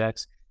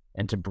projects,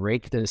 and to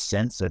break the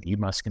sense of you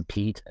must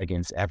compete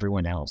against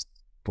everyone else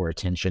for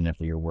attention and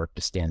for your work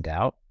to stand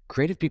out.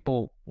 Creative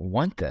people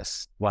want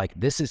this. Like,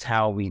 this is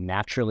how we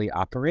naturally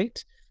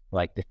operate.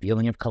 Like, the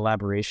feeling of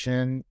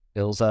collaboration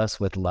fills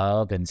us with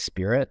love and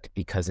spirit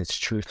because it's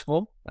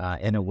truthful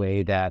in a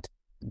way that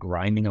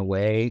grinding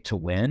away to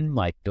win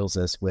like fills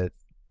us with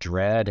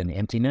dread and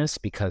emptiness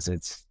because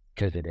it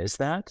is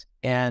that.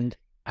 And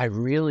I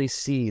really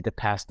see the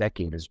past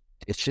decade as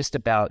it's just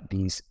about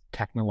these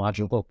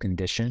technological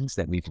conditions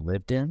that we've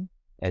lived in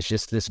as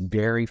just this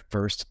very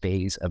first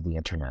phase of the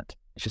internet.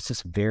 It's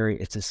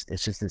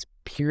just this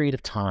period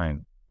of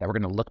time that we're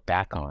going to look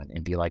back on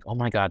and be like, oh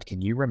my God,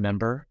 can you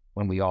remember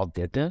when we all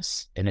did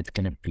this? And it's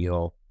going to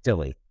feel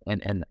silly.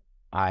 And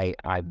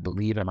I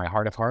believe in my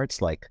heart of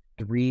hearts, like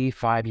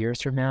 3-5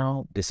 years from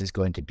now, this is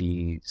going to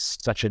be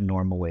such a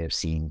normal way of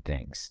seeing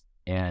things.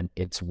 And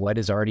it's what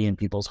is already in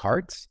people's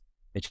hearts.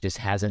 It just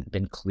hasn't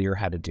been clear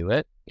how to do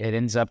it. It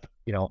ends up,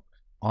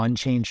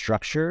 on-chain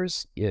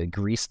structures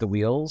grease the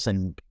wheels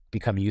and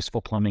become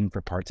useful plumbing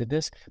for parts of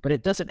this, but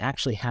it doesn't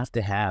actually have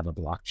to have a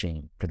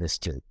blockchain for this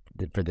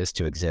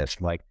to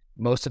exist. Like,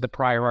 most of the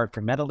prior art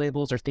for meta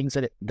labels are things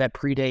that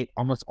predate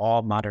almost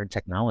all modern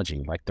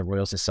technology, like the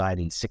Royal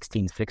Society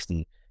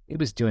 1660 it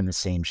was doing the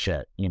same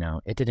shit.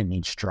 It didn't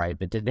need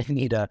Stripe. It didn't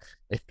need a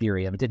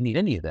Ethereum. It didn't need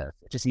any of this.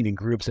 It just needed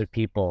groups of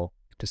people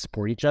to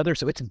support each other.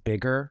 So it's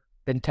bigger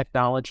than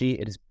technology.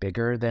 It is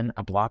bigger than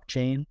a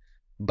blockchain.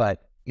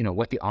 But,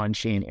 what the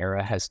on-chain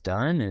era has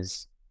done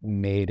is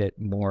made it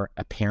more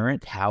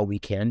apparent how we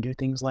can do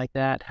things like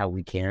that, how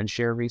we can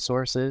share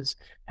resources,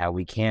 how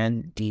we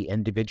can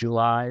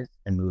de-individualize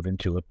and move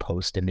into a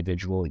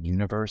post-individual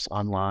universe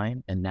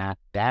online. And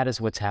that is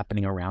what's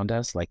happening around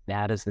us. Like,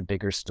 that is the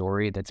bigger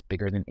story that's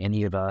bigger than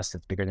any of us,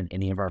 that's bigger than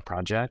any of our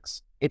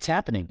projects. It's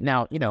happening.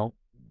 Now,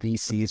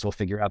 VCs will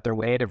figure out their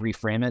way to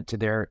reframe it to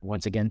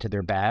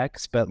their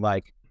bags, but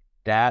like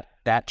that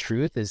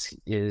truth is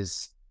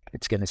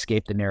it's going to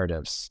escape the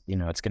narratives.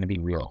 It's going to be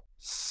real.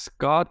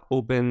 Scott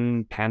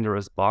opened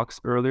Pandora's box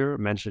earlier,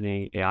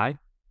 mentioning AI.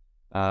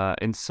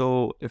 And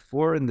so if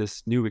we're in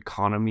this new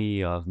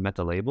economy of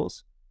meta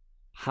labels,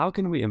 how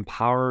can we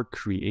empower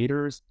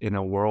creators in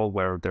a world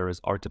where there is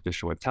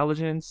artificial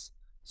intelligence?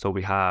 So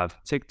we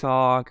have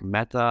TikTok,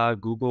 Meta,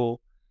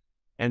 Google,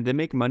 and they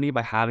make money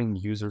by having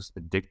users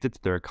addicted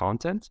to their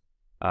content.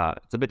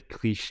 It's a bit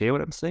cliche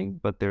what I'm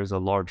saying, but there's a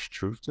large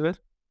truth to it.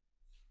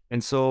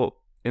 And so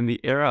in the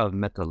era of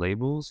meta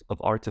labels,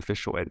 of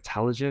artificial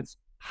intelligence,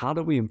 how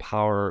do we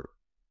empower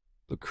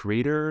the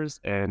creators,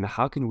 and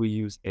how can we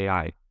use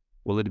AI?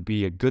 Will it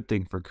be a good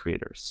thing for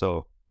creators?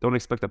 So don't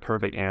expect a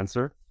perfect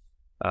answer.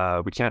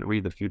 We can't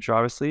read the future,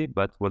 obviously,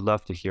 but would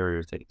love to hear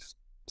your takes.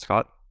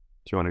 Scott,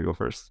 do you want to go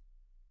first?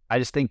 I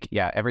just think,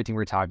 everything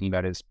we're talking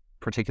about is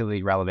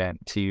particularly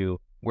relevant to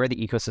where the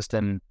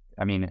ecosystem,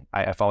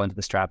 I fall into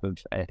this trap of,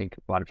 I think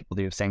a lot of people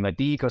do, of saying like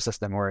the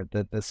ecosystem or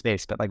the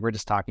space, but like we're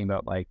just talking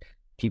about like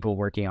people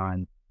working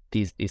on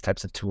these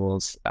types of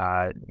tools,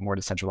 more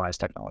decentralized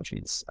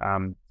technologies.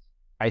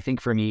 I think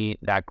for me,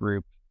 that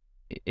group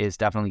is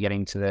definitely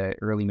getting to the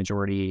early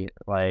majority,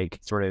 like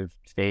sort of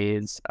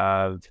phase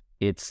of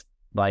its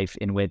life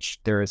in which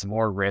there is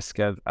more risk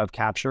of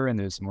capture, and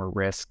there's more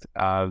risk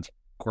of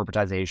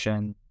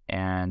corporatization,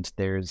 and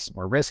there's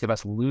more risk of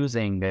us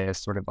losing this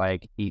sort of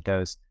like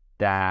ethos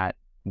that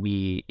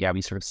we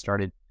sort of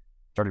started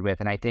with.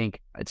 And I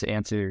think, to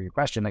answer your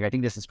question, like I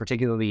think this is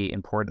particularly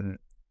important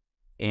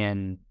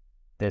in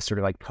this sort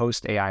of like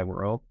post AI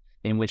world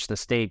in which the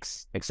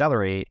stakes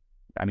accelerate.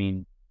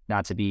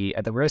 Not to be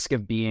at the risk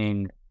of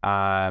being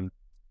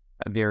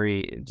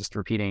just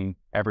repeating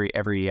every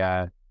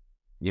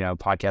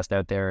podcast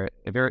out there,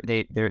 they're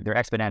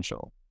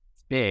exponential.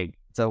 It's big.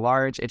 It's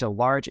a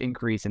large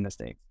increase in the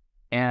stakes.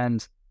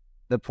 And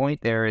the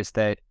point there is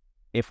that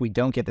if we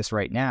don't get this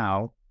right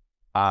now,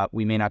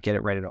 we may not get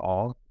it right at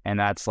all. And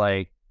that's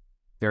like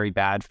very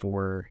bad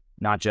for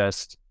not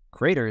just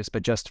creators,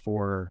 but just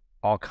for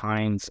all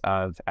kinds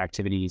of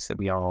activities that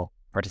we all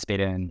participate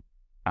in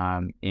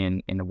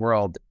the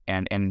world.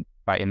 And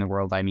by in the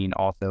world, I mean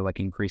also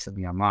like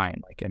increasingly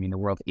online. Like, the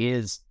world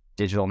is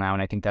digital now.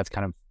 And I think that's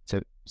kind of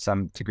to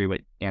some degree what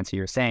Yancey,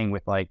 you're saying,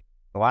 with like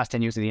the last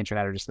 10 years of the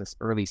internet are just this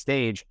early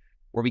stage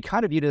where we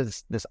kind of viewed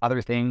as this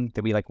other thing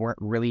that we like weren't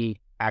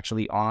really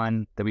actually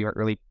on, that we weren't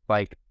really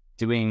like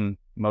doing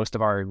most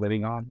of our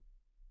living on.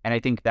 And I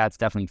think that's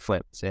definitely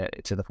flipped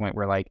to the point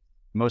where like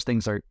most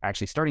things are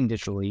actually starting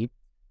digitally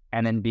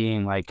and then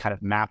being like kind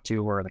of mapped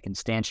to or like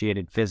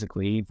instantiated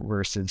physically,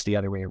 versus the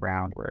other way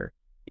around where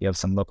you have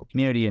some local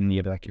community and you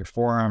have like your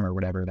forum or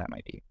whatever that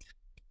might be.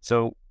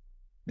 So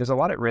there's a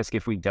lot at risk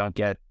if we don't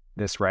get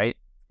this right.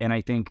 And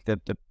I think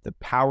that the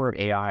power of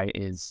AI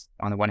is,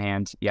 on the one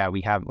hand, we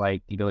have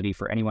like the ability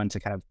for anyone to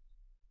kind of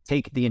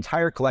take the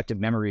entire collective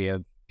memory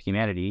of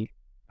humanity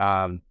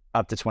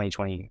up to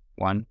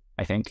 2021,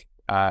 I think,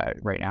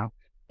 right now,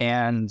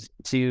 and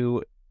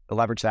to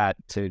leverage that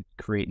to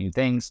create new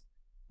things,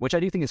 which I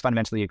do think is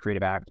fundamentally a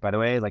creative act, by the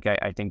way. Like,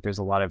 I think there's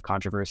a lot of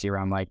controversy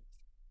around like,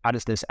 how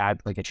does this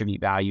add, like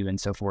attribute value and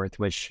so forth,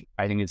 which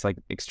I think is like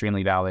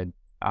extremely valid.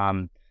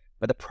 But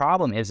the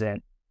problem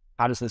isn't,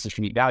 how does this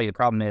attribute value? The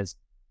problem is,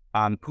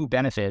 who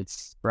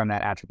benefits from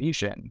that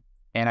attribution?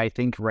 And I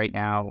think right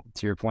now,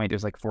 to your point,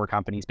 there's like 4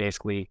 companies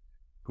basically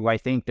who I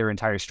think their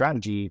entire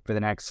strategy for the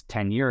next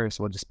 10 years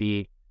will just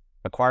be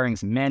acquiring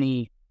as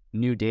many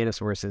new data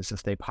sources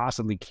as they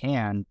possibly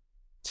can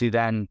to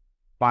then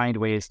find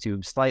ways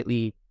to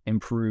slightly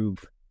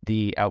improve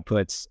the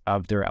outputs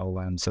of their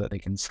LLM so that they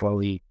can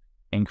slowly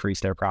increase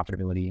their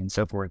profitability and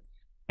so forth.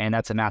 And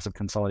that's a massive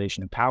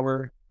consolidation of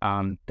power.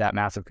 That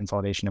massive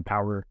consolidation of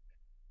power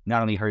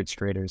not only hurts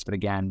creators, but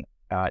again,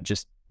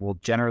 just will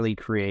generally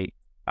create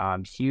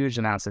huge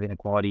amounts of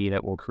inequality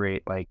that will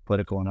create like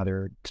political and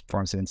other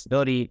forms of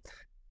instability,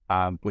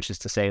 which is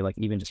to say, like,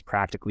 even just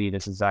practically,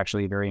 this is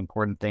actually a very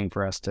important thing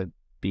for us to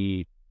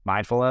be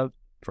mindful of.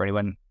 For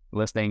anyone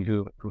listening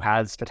who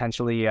has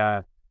potentially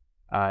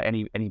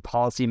any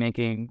policy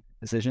making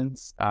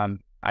decisions,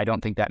 I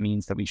don't think that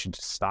means that we should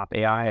just stop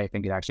AI. I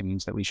think it actually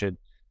means that we should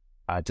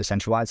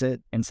decentralize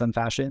it in some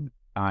fashion,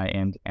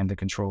 and the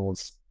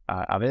controls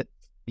of it.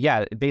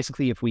 Yeah,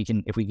 basically, if we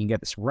can get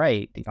this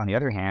right, on the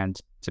other hand,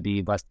 to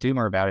be less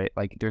doomer about it,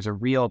 like there's a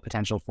real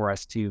potential for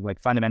us to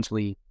like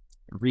fundamentally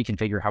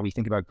reconfigure how we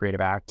think about creative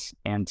acts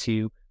and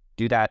to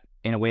do that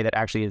in a way that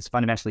actually is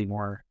fundamentally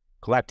more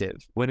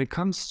collective. When it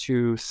comes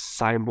to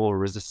cyber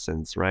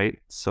resistance, right?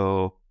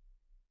 So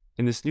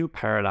in this new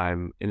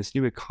paradigm, in this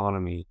new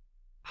economy,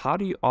 how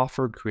do you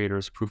offer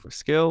creators proof of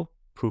skill,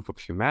 proof of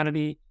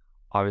humanity,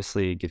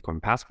 obviously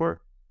Gitcoin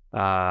passport?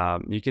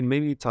 You can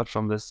maybe touch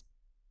on this,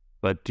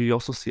 but do you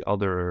also see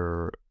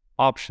other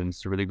options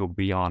to really go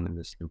beyond in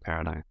this new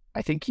paradigm?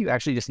 I think you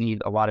actually just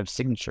need a lot of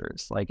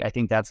signatures. Like, I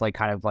think that's like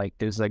kind of like,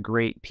 there's a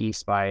great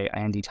piece by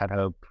Andy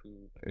Tudhope,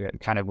 who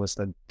kind of was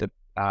the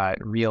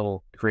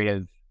real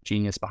creative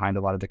genius behind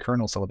a lot of the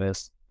kernel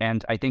syllabus.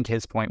 And I think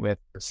his point with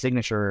the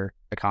signature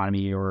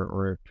economy,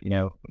 or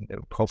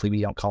hopefully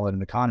we don't call it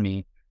an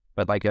economy,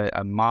 but like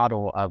a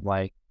model of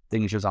like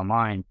signatures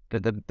online.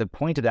 The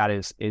point of that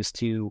is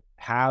to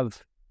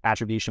have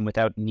attribution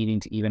without needing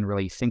to even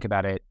really think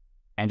about it,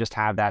 and just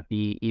have that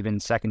be even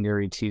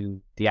secondary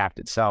to the act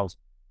itself.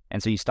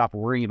 And so you stop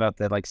worrying about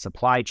the like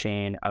supply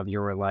chain of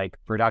your like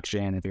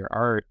production of your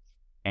art,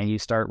 and you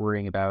start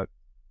worrying about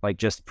like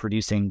just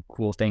producing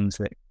cool things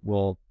that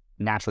will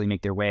naturally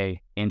make their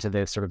way into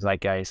this sort of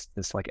zeitgeist,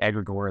 this like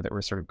egregore that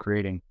we're sort of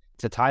creating.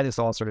 To tie this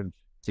all sort of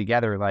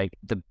together, like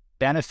the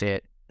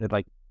benefit, the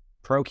like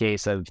pro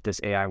case of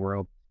this AI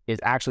world is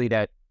actually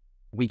that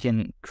we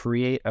can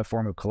create a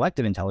form of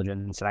collective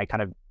intelligence. And I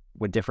kind of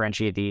would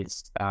differentiate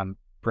these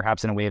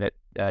perhaps in a way that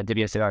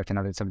WSDR and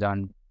others have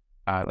done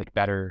like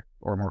better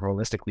or more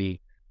holistically,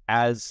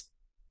 as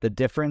the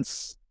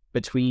difference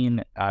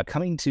between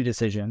coming to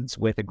decisions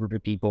with a group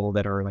of people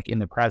that are like in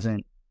the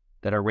present,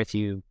 that are with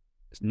you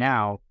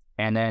now,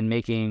 and then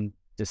making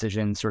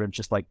decisions sort of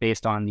just like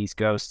based on these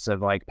ghosts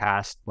of like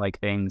past like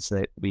things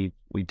that we've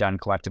done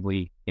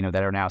collectively,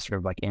 that are now sort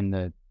of like in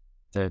the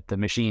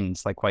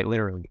machines, like quite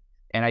literally.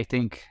 And I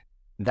think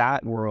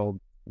that world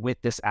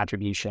with this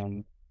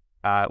attribution,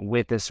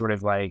 with this sort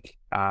of like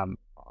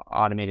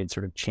automated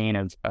sort of chain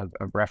of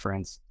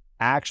reference,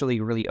 actually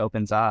really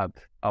opens up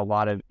a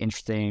lot of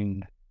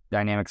interesting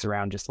dynamics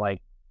around just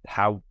like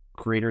how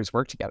creators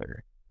work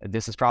together.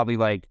 This is probably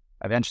like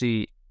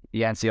eventually,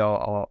 Yancey,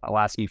 I'll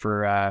ask you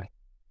for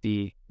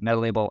the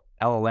Metalabel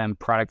LLM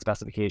product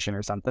specification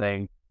or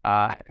something,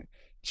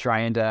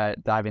 trying to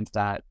dive into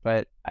that.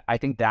 But I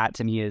think that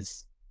to me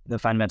is the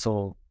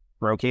fundamental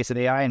pro case of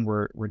AI. And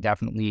we're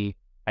definitely,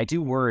 I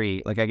do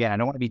worry, like, again, I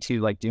don't want to be too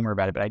like doomer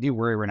about it, but I do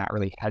worry we're not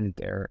really headed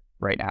there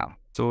right now.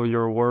 So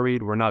you're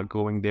worried we're not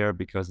going there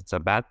because it's a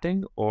bad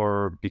thing,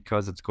 or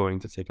because it's going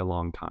to take a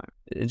long time?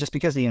 Just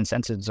because the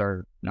incentives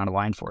are not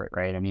aligned for it,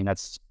 right? I mean,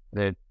 that's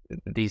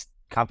these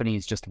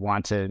companies just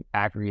want to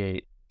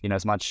aggregate,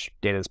 as much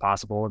data as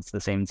possible. It's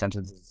the same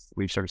incentives as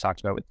we've sort of talked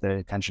about with the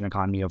attention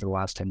economy over the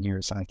last 10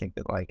 years. And I think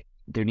that like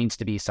there needs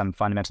to be some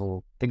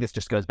fundamental, I think this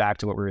just goes back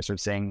to what we were sort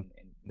of saying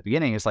in the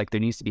beginning, is like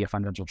there needs to be a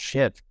fundamental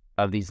shift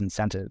of these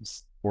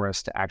incentives for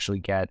us to actually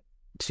get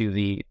to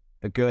the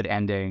good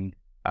ending,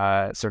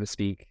 so to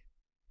speak.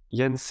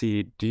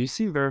 Yancey, do you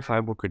see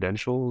verifiable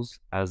credentials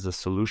as a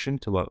solution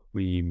to what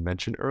we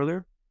mentioned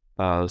earlier?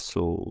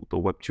 So the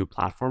Web2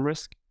 platform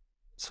risk.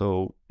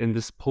 So in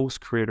this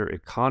post-creator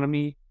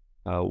economy,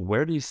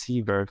 where do you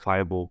see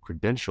verifiable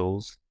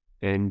credentials?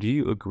 And do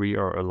you agree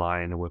or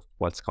align with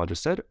what Scott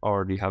just said,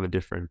 or do you have a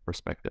different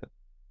perspective?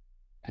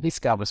 I think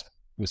Scott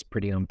was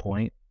pretty on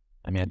point.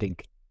 I mean, I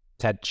think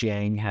Ted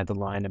Chiang had the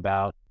line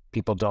about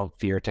people don't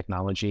fear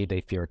technology,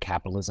 they fear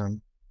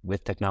capitalism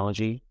with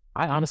technology.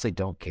 I honestly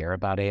don't care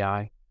about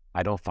AI.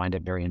 I don't find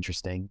it very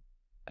interesting.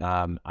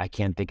 I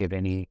can't think of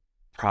any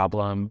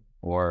problem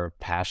or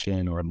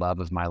passion or love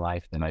of my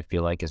life that I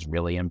feel like is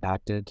really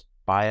impacted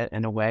by it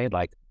in a way.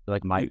 Like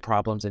my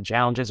problems and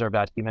challenges are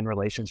about human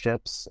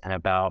relationships and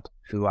about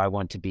who I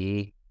want to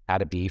be, how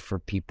to be for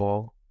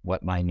people,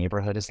 what my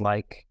neighborhood is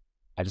like.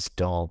 I just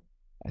don't,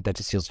 that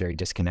just feels very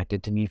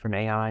disconnected to me from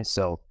AI.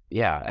 So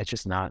yeah, it's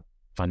just not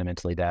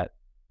fundamentally that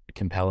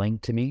compelling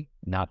to me,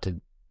 not to,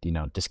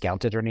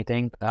 discount it or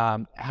anything.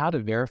 How to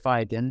verify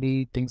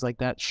identity, things like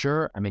that.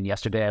 Sure. I mean,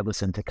 yesterday I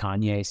listened to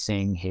Kanye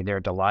sing "Hey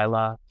There,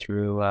 Delilah"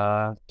 through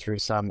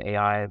some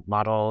AI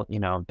model.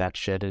 That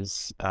shit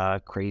is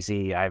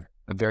crazy. I've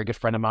a very good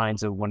friend of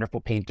mine's a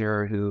wonderful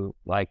painter who,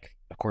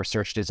 of course,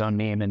 searched his own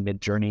name in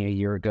Midjourney a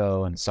year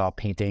ago and saw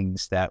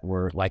paintings that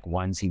were like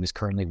ones he was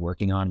currently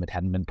working on but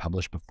hadn't been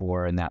published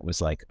before. And that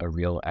was like a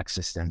real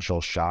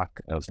existential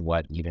shock of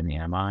what even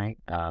am I?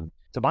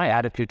 So my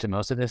attitude to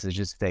most of this is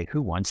just say,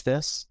 who wants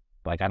this?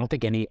 Like, I don't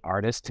think any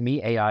artist, to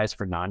me, AI is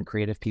for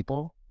non-creative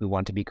people who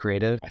want to be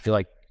creative. I feel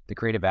like the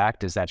creative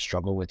act is that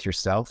struggle with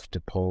yourself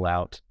to pull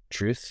out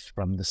truth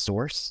from the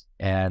source.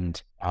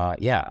 And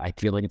I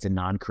feel like it's a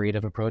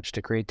non-creative approach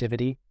to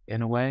creativity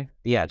in a way.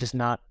 Yeah, just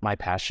not my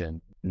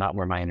passion, not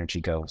where my energy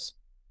goes.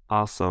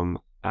 Awesome.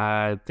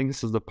 I think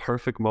this is the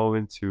perfect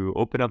moment to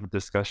open up the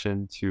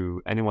discussion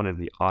to anyone in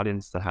the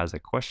audience that has a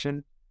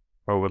question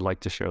or would like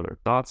to share their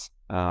thoughts.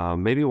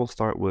 Maybe we'll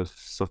start with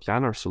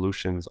Sofiane, our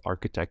solutions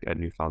architect at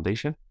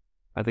NEWFoundation.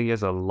 I think he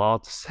has a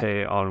lot to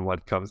say on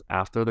what comes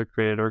after the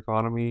creator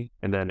economy,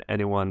 and then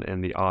anyone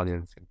in the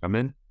audience can come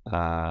in.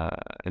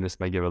 And this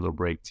might give a little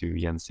break to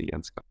Yancey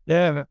and Scott.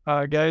 Yeah,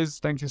 guys,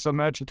 thank you so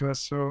much. It was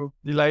so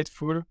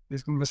delightful,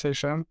 this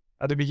conversation.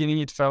 At the beginning,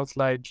 it felt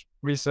like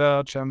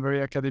research and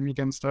very academic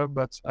and stuff,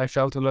 but I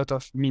felt a lot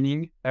of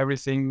meaning.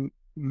 Everything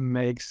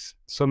makes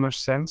so much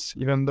sense,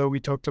 even though we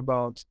talked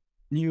about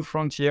new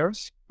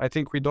frontiers. I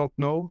think we don't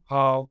know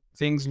how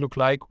things look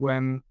like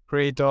when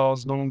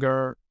creators no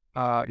longer,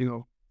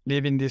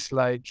 live in this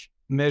like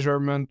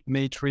measurement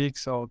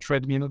matrix or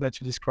treadmill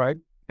that you described.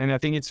 And I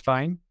think it's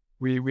fine.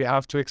 We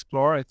have to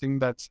explore. I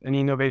think that any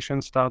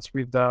innovation starts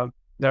with the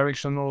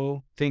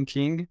directional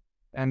thinking,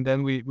 and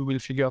then we will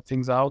figure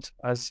things out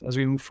as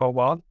we move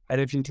forward. I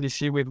definitely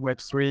see with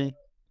Web3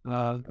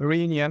 a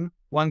reunion.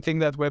 One thing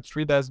that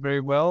Web3 does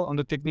very well, on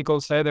the technical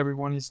side,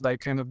 everyone is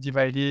like kind of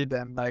divided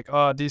and like,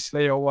 oh, this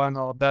layer one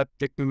or that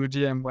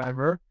technology and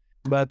whatever.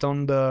 But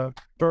on the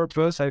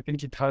purpose, I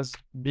think it has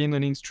been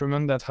an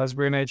instrument that has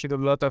reunited a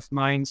lot of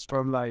minds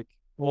from like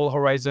all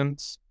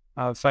horizons,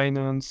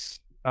 finance,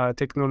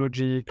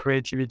 technology,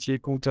 creativity,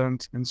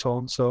 content, and so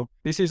on. So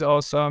this is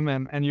awesome.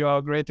 And you are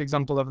a great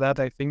example of that,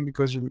 I think,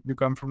 because you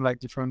come from like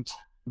different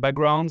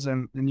backgrounds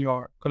and you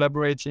are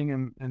collaborating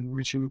and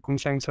reaching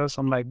consensus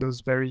on like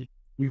those very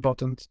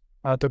important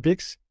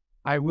topics.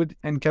 I would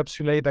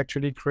encapsulate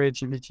actually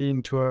creativity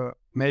into a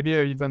maybe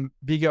an even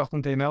bigger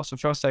container. So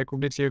first, I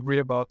completely agree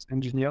about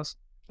engineers.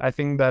 I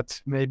think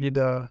that maybe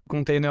the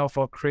container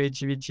for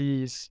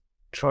creativity is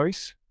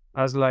choice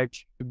as like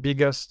the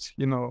biggest,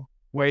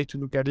 way to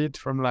look at it,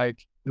 from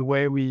like the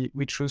way we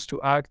choose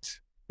to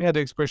act. Yeah,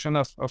 the expression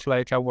of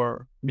like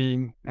our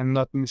being, and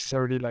not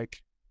necessarily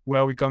like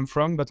where we come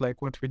from, but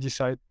like what we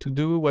decide to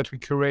do, what we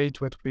curate,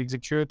 what we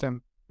execute.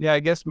 And yeah, I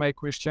guess my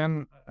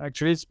question,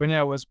 actually, it's funny,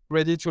 I was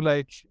ready to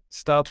like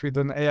start with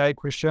an AI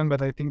question,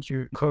 but I think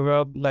you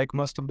covered like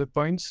most of the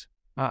points.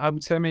 I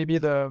would say maybe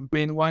the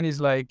main one is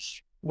like,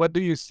 what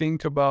do you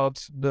think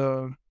about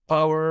the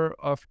power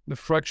of the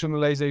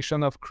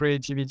fractionalization of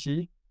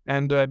creativity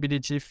and the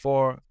ability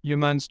for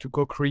humans to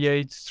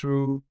co-create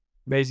through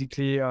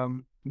basically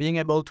being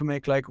able to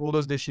make like all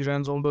those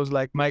decisions, all those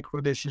like micro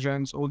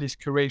decisions, all this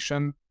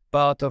curation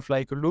part of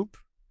like a loop.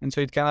 And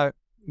so it kind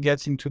of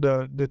gets into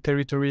the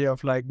territory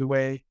of like the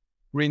way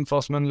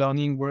reinforcement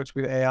learning works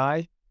with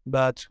AI.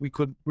 But we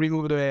could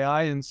remove the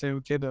AI and say,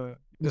 okay, the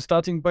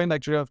starting point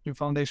actually of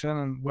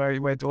NEWFOUNDATION and where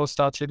it all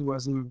started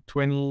was in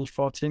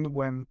 2014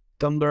 when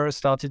Tumblr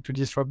started to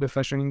disrupt the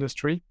fashion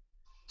industry.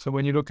 So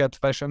when you look at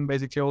fashion,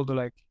 basically all the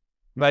like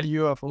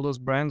value of all those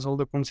brands, all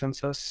the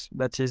consensus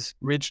that is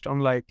reached on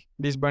like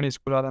this brand is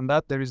cooler than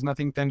that, there is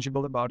nothing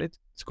tangible about it.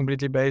 It's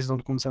completely based on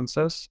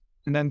consensus.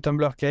 And then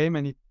Tumblr came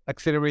and it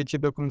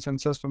accelerated the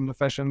consensus from the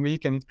fashion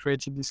week, and it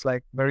created this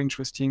like very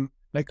interesting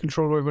like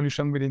cultural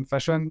revolution within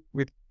fashion,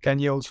 with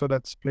Kanye also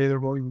that's played a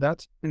role in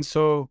that. And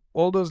so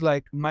all those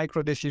like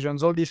micro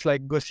decisions, all this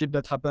like gossip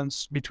that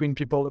happens between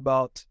people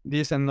about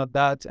this and not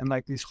that, and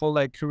like this whole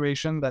like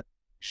curation that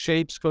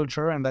shapes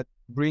culture and that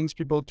brings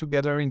people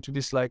together into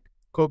this like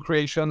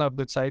co-creation of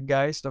the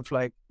zeitgeist of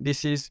like,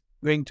 this is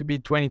going to be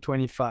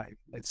 2025,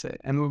 let's say.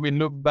 And we will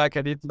look back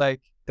at it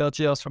like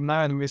 30 years from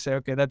now and we say,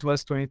 okay, that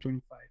was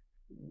 2025.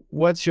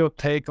 What's your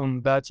take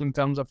on that in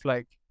terms of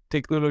like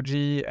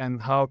technology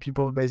and how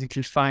people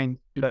basically find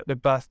the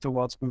path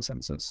towards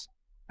consensus?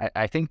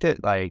 I think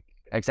that like,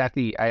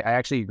 exactly, I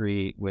actually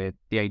agree with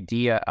the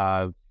idea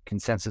of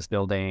consensus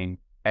building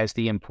as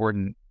the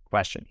important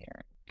question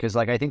here. Because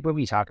like, I think when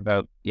we talk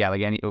about,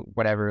 like any,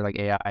 whatever, like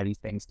AI, these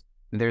things,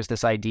 there's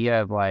this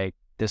idea of like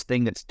this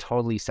thing that's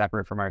totally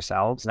separate from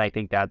ourselves. And I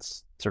think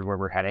that's sort of where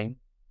we're heading.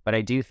 But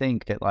I do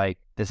think that like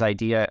this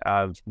idea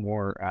of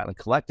more like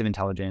collective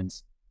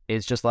intelligence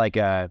is just like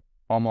a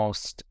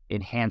almost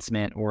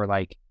enhancement or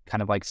like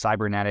kind of like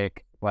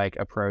cybernetic like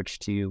approach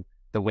to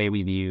the way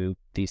we view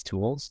these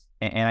tools.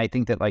 And I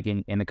think that like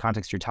in the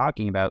context you're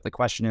talking about, the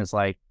question is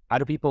like, how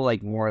do people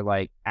like more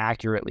like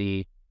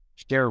accurately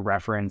share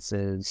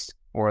references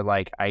or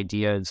like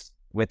ideas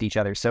with each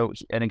other? So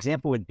an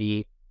example would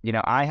be,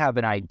 I have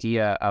an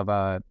idea of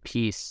a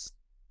piece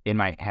in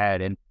my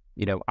head and,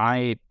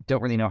 I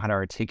don't really know how to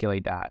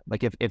articulate that.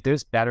 Like if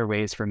there's better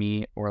ways for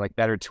me or like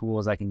better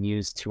tools I can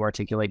use to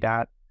articulate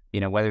that,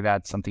 whether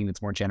that's something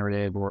that's more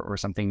generative or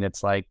something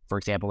that's like, for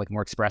example, like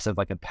more expressive,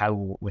 like a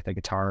pedal with a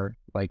guitar,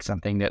 like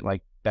something that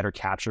like better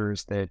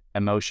captures the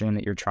emotion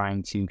that you're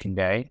trying to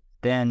convey,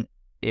 then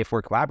if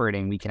we're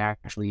collaborating, we can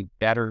actually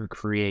better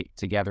create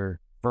together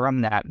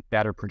from that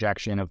better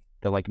projection of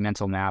the like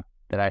mental map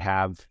that I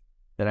have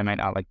that I might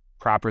not like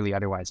properly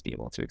otherwise be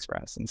able to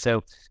express. And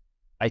so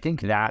I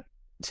think that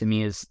to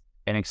me is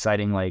an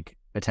exciting like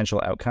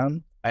potential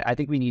outcome. I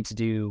think we need to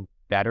do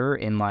better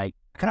in like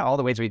kind of all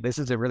the ways this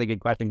is a really good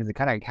question because it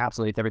kind of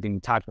encapsulates everything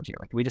we talked about here.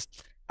 Like we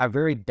just have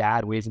very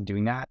bad ways of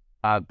doing that,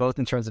 both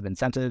in terms of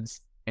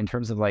incentives, in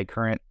terms of like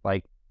current,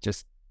 like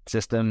just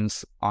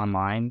systems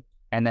online.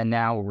 And then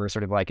now we're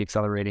sort of like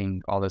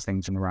accelerating all those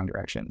things in the wrong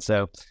direction.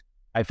 So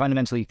I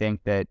fundamentally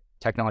think that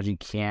technology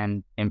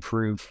can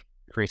improve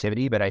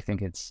creativity, but I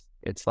think it's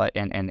like,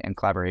 and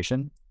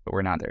collaboration, but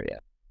we're not there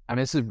yet. I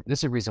mean, this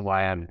is a reason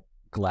why I'm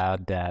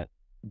glad that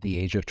the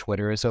age of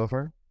Twitter is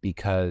over,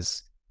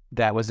 because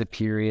that was a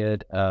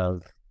period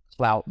of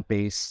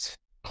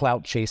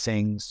clout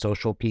chasing,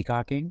 social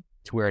peacocking,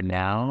 to where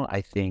now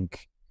I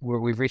think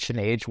we've reached an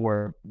age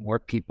where more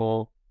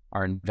people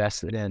are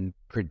invested in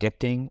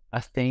predicting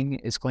a thing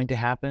is going to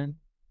happen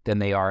than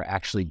they are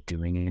actually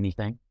doing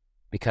anything.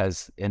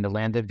 Because in the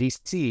land of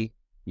VC,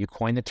 you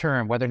coin the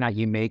term, whether or not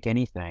you make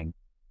anything,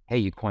 hey,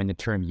 you coin the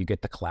term, you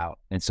get the clout.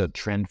 And so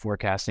trend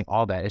forecasting,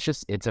 all that,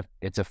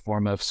 it's a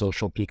form of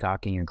social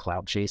peacocking and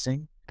clout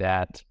chasing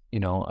that,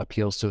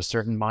 appeals to a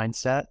certain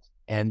mindset.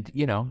 And,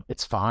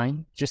 it's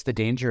fine. Just the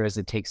danger is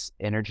it takes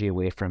energy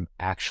away from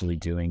actually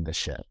doing the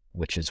shit,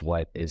 which is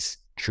what is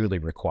truly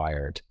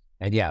required.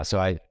 And yeah, so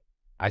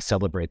I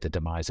celebrate the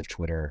demise of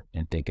Twitter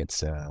and think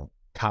it's a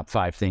top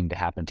 5 thing to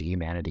happen to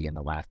humanity in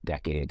the last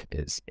decade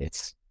is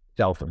its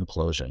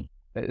self-implosion.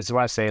 So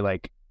I say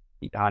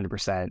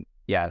 100%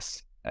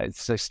 yes.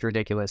 It's just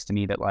ridiculous to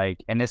me that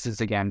and this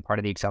is again part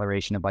of the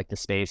acceleration of the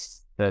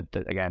space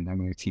again, I'm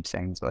going to keep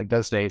saying this, but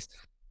the space,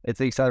 it's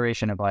the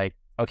acceleration of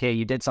okay,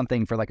 you did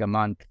something for a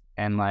month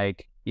and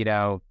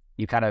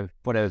you kind of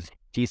put a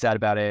piece out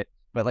about it,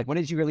 but what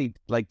did you really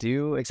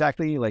do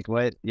exactly?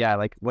 What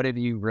did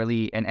you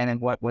really,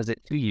 and what was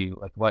it to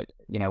you? What,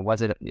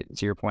 was it,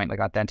 to your point,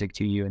 authentic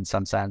to you in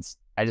some sense?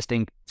 I just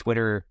think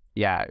Twitter,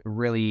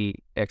 really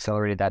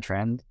accelerated that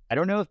trend. I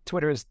don't know if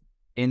Twitter is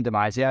in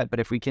demise yet, but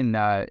if we can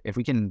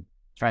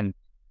try and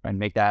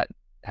make that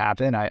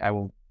happen, I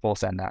will full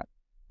send that.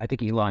 I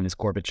think Elon is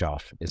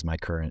Gorbachev is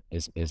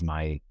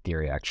my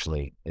theory.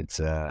 Actually, it's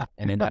an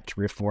inept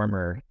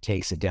reformer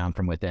takes it down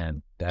from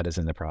within. That is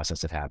in the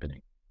process of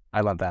happening.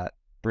 I love that.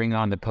 Bring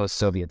on the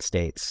post-Soviet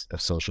states of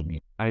social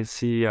media. I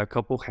see a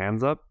couple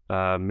hands up.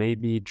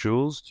 Maybe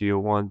Jules, do you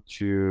want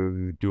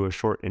to do a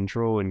short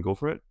intro and go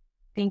for it?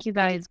 Thank you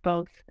guys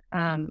both.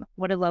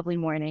 What a lovely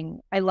morning.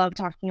 I love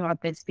talking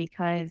about this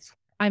because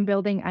I'm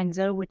building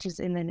Enzo, which is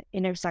in the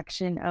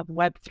intersection of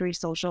Web3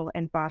 social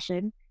and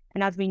fashion.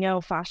 And as we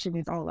know, fashion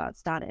is all about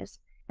status.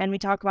 And we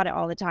talk about it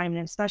all the time,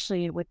 and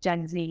especially with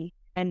Gen Z.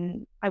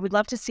 And I would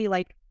love to see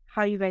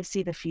how you guys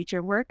see the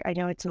future work. I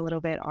know it's a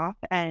little bit off,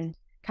 and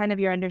kind of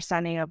your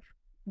understanding of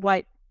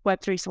what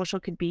Web3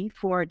 social could be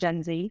for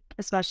Gen Z,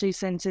 especially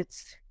since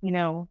it's,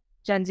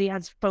 Gen Z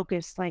has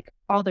focused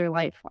all their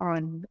life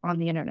on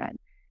the internet.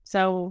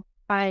 So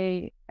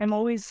I am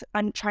always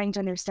trying to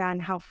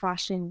understand how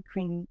fashion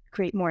can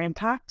create more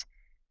impact.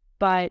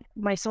 But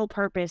my sole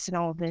purpose in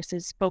all of this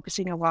is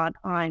focusing a lot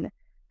on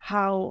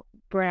how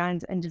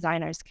brands and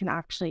designers can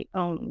actually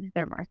own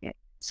their market.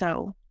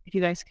 So if you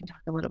guys can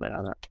talk a little bit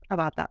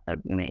about that,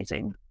 that'd be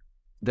amazing.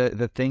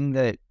 The thing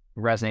that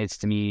resonates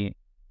to me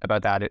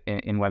about that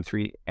in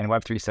Web3 and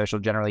Web3 social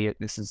generally,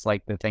 this is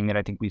the thing that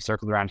I think we've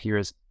circled around here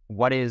is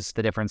what is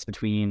the difference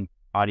between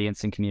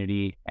audience and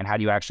community, and how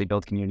do you actually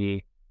build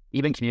community?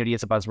 Even community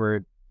is a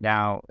buzzword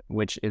now,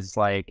 which is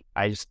I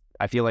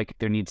feel like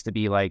there needs to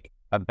be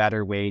a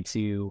better way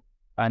to,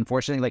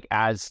 unfortunately,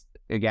 as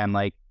again,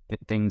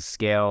 things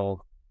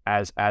scale,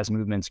 as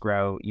movements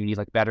grow, you need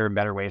better and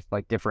better ways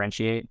to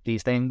differentiate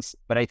these things.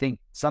 But I think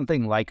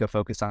something like a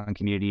focus on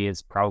community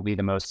is probably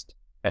the most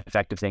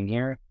effective thing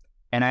here.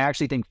 And I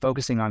actually think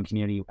focusing on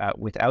community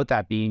without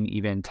that being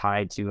even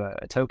tied to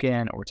a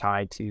token or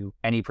tied to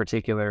any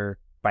particular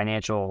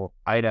financial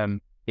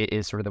item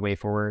is sort of the way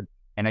forward.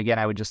 And again,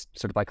 I would just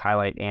sort of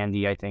highlight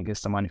Andy, I think, as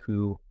someone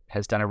who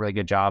has done a really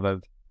good job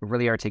of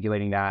really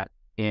articulating that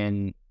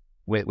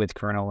with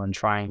Kernel and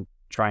trying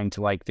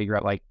to figure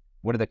out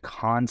what are the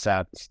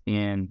concepts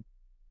in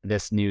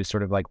this new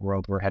sort of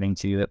world we're heading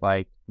to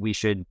that we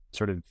should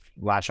sort of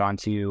latch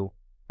onto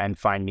and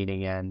find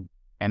meaning in,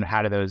 and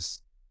how do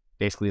those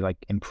basically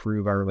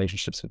improve our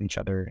relationships with each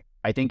other.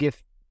 I think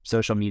if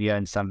social media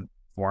in some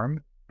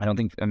form, I don't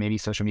think maybe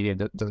social media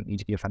doesn't need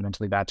to be a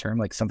fundamentally bad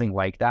term, something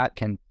like that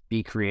can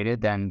be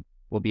created, then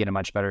we'll be in a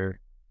much better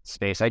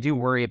space. I do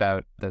worry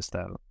about this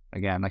though.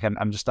 Again,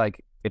 I'm just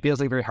it feels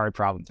like a very hard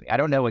problem to me. I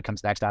don't know what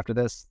comes next after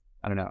this.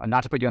 I don't know.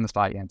 Not to put you on the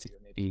spot, Yancey,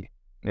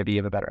 maybe you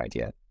have a better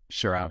idea.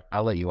 Sure,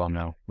 I'll let you all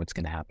know what's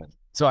going to happen.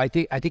 So I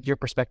think your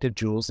perspective,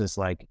 Jules, is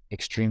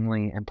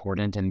extremely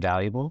important and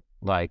valuable.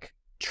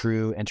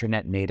 True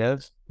internet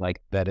native,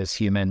 that is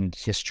human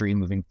history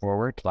moving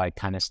forward.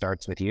 Kind of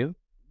starts with you.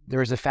 There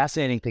was a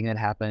fascinating thing that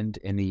happened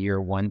in the year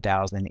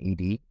 1000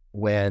 AD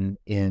when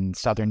in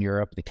Southern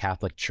Europe the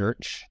Catholic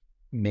Church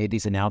made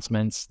these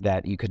announcements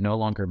that you could no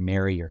longer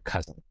marry your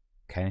cousin.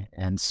 Okay.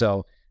 And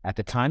so at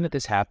the time that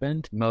this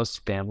happened,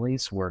 most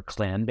families were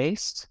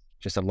clan-based,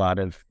 just a lot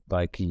of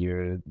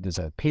there's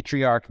a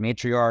patriarch,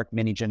 matriarch,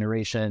 many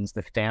generations,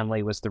 the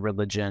family was the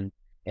religion,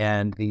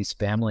 and these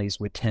families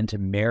would tend to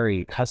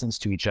marry cousins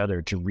to each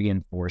other to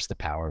reinforce the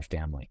power of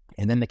family.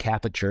 And then the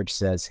Catholic Church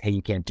says, hey,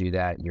 you can't do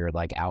that. You're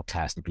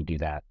outcast if you do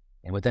that.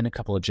 And within a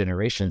couple of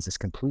generations, this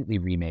completely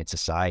remade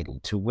society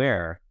to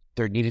where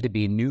there needed to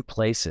be new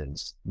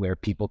places where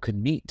people could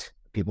meet,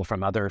 people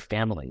from other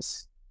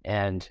families.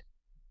 And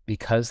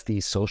because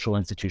these social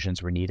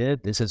institutions were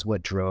needed, this is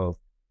what drove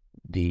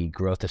the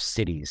growth of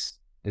cities.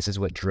 This is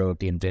what drove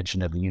the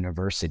invention of the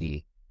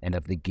university and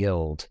of the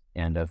guild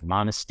and of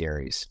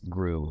monasteries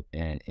grew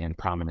in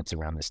prominence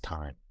around this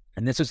time.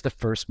 And this was the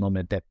first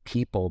moment that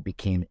people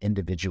became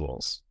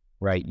individuals,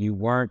 right? You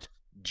weren't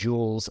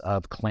jewels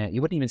of clan.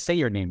 You wouldn't even say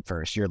your name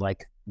first. You're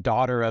like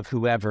daughter of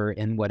whoever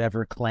in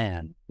whatever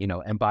clan, you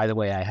know, and by the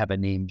way, I have a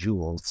name,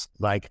 Jules.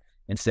 Like,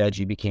 instead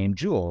you became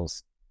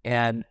Jules.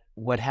 And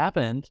what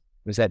happened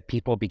was that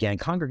people began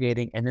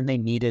congregating, and then they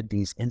needed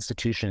these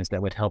institutions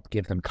that would help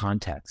give them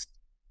context.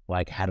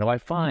 Like, how do I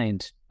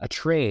find a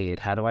trade?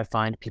 How do I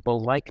find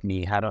people like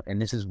me?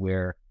 And this is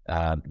where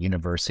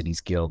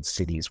universities, guilds,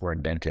 cities were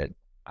invented.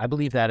 I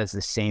believe that is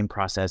the same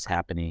process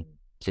happening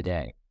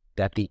today,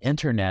 that the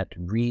internet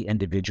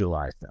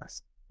re-individualized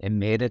us and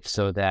made it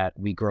so that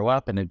we grow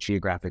up in a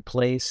geographic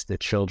place, the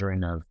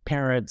children of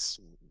parents,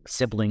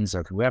 siblings,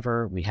 or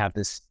whoever. We have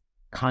this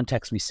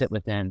context we sit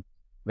within.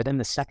 But then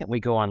the second we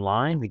go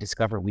online, we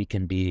discover we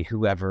can be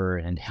whoever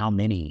and how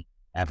many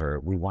ever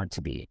we want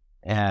to be.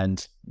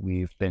 And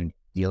we've been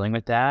dealing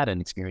with that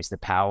and experienced the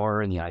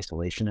power and the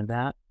isolation of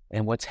that.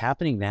 And what's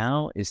happening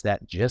now is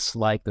that just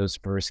like those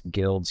first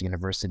guilds,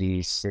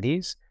 universities,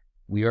 cities,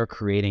 we are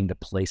creating the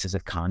places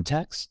of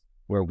context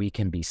where we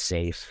can be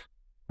safe,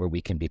 where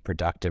we can be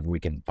productive, where we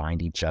can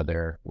find each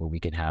other, where we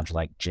can have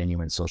like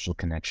genuine social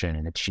connection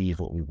and achieve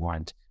what we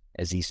want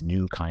as these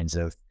new kinds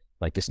of,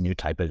 like this new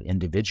type of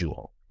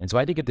individual. And so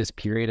I think of this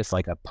period as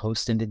like a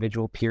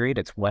post-individual period.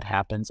 It's what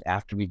happens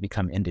after we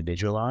become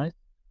individualized.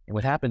 And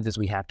what happens is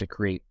we have to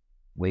create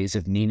ways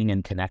of meaning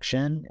and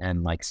connection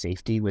and like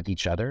safety with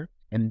each other.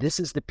 And this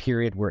is the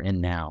period we're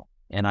in now.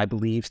 And I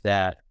believe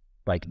that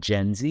like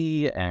Gen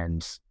Z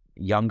and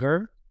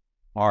younger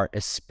are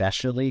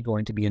especially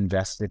going to be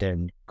invested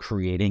in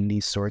creating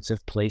these sorts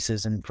of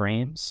places and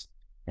frames.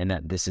 And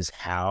that this is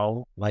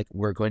how like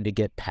we're going to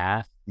get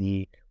past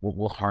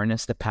we'll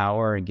harness the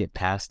power and get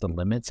past the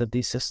limits of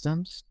these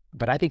systems.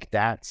 But I think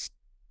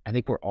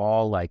we're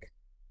all like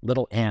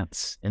little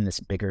ants in this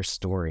bigger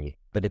story,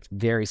 but it's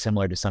very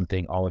similar to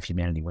something all of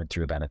humanity went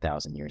through about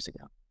 1,000 years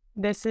ago.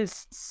 This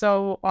is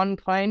so on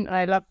point.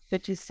 I love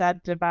that you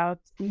said about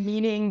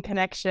meaning,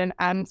 connection,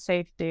 and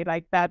safety.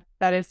 Like that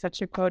is such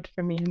a quote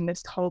for me in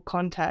this whole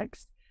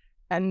context.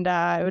 And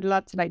I would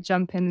love to like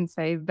jump in and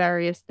say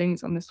various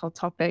things on this whole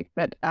topic,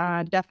 but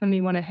definitely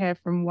want to hear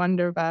from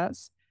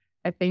Wonderverse.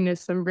 I think there's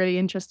some really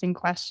interesting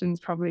questions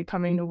probably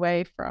coming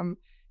away from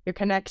your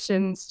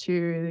connections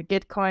to the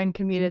Gitcoin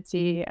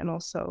community and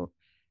also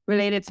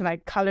related to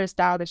like color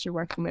style that you're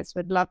working with. So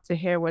I'd love to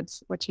hear what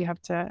you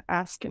have to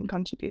ask and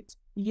contribute.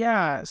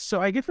 Yeah,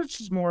 so I guess it's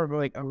just more of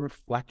like a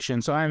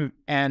reflection. So I'm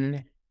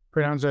N,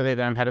 pronouns are they,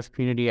 that I'm head of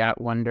community at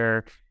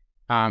Wonder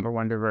or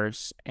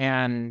Wonderverse.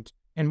 And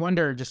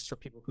Wonder, just for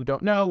people who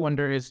don't know,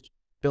 Wonder is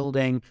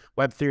building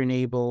Web3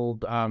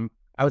 enabled,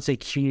 I would say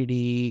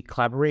community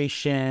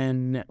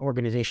collaboration,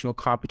 organizational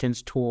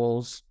competence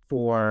tools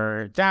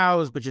for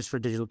DAOs, but just for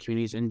digital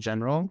communities in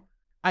general.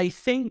 I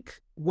think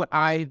what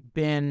I've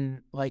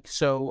been like,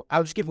 so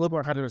I'll just give a little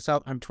more credit to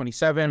myself. I'm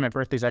 27. My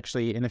birthday's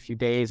actually in a few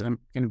days. I'm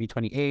going to be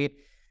 28.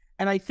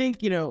 And I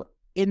think, you know,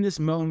 in this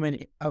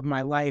moment of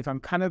my life, I'm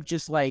kind of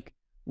just like,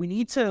 we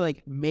need to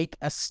like make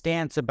a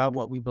stance about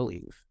what we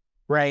believe,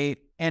 right?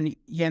 And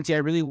Yancey, I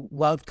really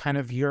loved kind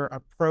of your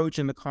approach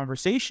in the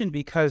conversation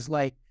because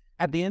like,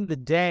 at the end of the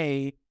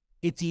day,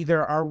 it's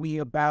either are we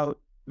about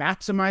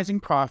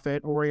maximizing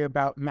profit or are we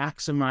about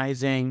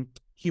maximizing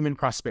human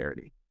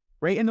prosperity,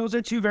 right? And those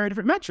are two very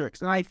different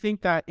metrics. And I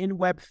think that in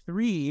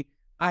Web3,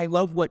 I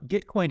love what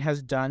Gitcoin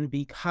has done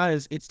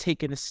because it's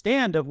taken a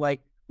stand of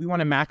like, we want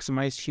to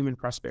maximize human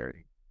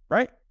prosperity,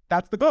 right?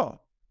 That's the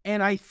goal.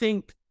 And I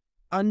think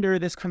under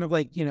this kind of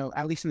like, you know,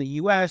 at least in the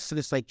US, so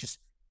this like just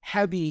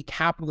heavy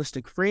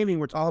capitalistic framing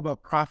where it's all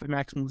about profit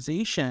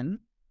maximization,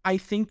 I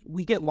think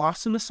we get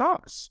lost in the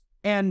sauce.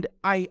 And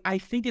I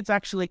think it's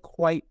actually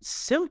quite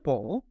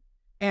simple.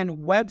 And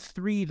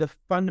Web3, the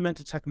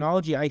fundamental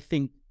technology, I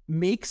think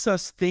makes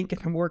us think in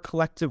a more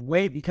collective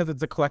way because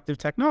it's a collective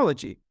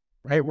technology,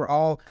 right? We're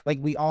all like,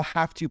 we all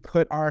have to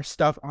put our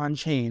stuff on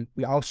chain.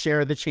 We all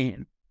share the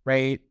chain,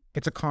 right?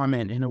 It's a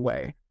common in a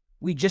way.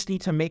 We just need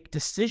to make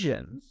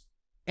decisions.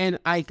 And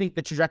I think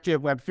the trajectory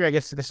of Web3, I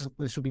guess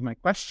this would be my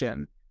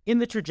question. In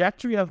the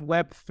trajectory of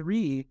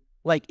Web3,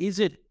 like, is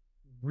it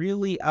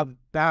really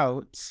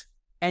about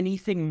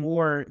anything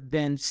more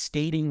than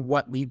stating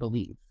what we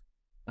believe?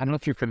 I don't know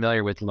if you're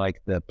familiar with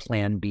like the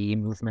Plan B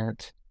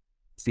movement.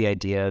 It's the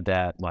idea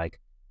that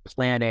like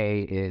Plan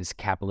A is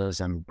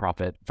capitalism,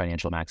 profit,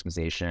 financial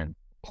maximization.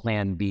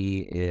 Plan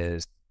B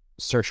is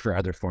search for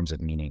other forms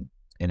of meaning.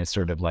 And it's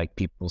sort of like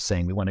people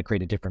saying we want to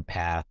create a different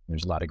path.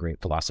 There's a lot of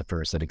great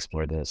philosophers that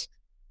explore this.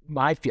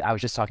 I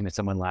was just talking to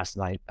someone last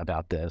night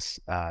about this.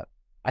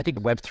 I think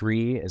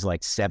Web3 is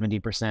like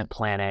 70%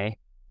 Plan A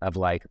of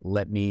like,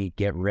 let me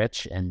get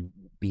rich and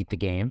beat the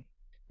game.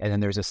 And then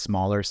there's a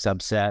smaller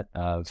subset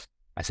of,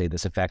 I say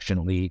this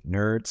affectionately,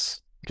 nerds,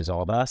 which is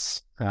all of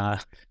us,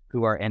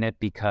 who are in it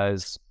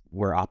because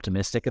we're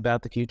optimistic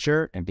about the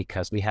future and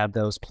because we have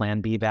those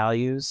Plan B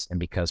values and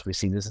because we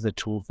see this as a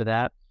tool for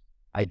that.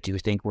 I do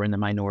think we're in the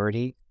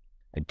minority.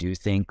 I do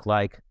think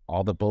like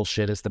all the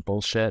bullshit is the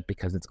bullshit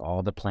because it's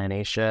all the plan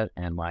A shit.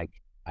 And like,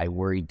 I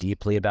worry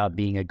deeply about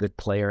being a good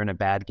player in a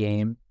bad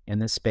game in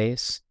this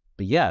space.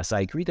 But yes,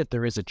 I agree that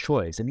there is a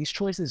choice. And these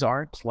choices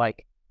aren't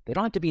like, they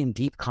don't have to be in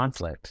deep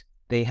conflict.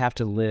 They have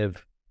to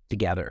live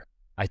together,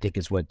 I think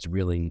is what's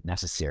really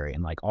necessary.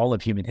 And like all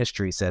of human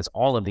history says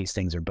all of these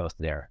things are both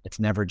there. It's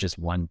never just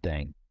one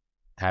thing.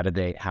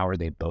 How are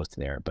they both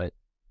there? But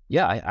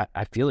yeah,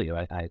 I feel you.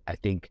 I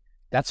think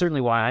that's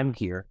certainly why I'm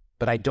here,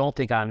 but I don't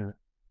think I'm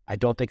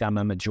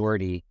a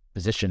majority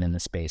position in the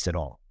space at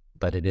all.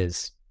 But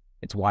it's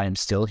why I'm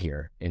still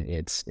here.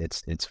 It's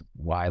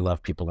why I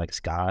love people like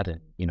Scott and,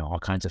 you know, all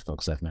kinds of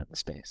folks I've met in the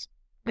space.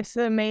 It's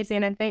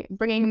amazing. I think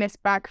bringing this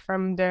back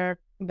from the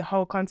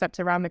whole concept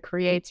around the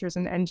creators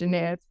and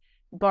engineers,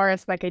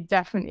 Boris, like I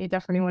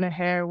definitely want to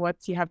hear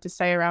what you have to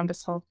say around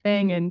this whole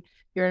thing and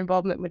your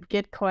involvement with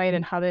Gitcoin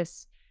and how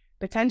this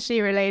potentially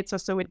relates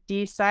also with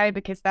DeSci,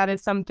 because that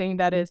is something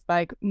that is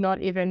like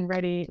not even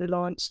ready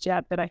launched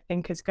yet, that I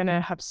think is going to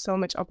have so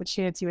much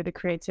opportunity with the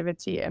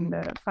creativity and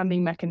the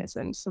funding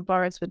mechanism. So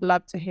Boris, would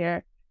love to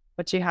hear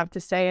what you have to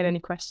say and any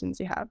questions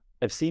you have.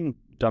 I've seen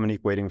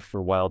Dominique waiting for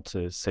a while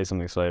to say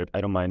something, so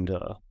I don't mind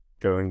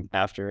going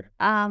after.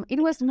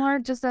 It was more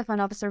just of an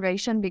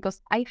observation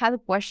because I had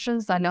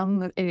questions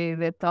along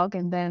the talk,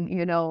 and then,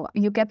 you know,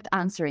 you kept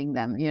answering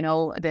them, you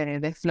know,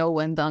 the flow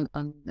went on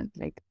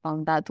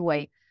that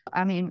way.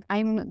 I mean,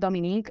 I'm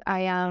Dominique. I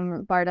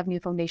am part of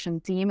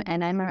NEWFOundation team,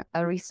 and I'm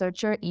a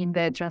researcher in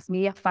the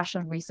Transmedia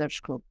Fashion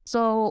Research Group.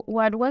 So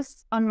what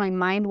was on my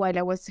mind while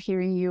I was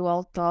hearing you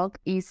all talk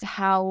is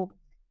how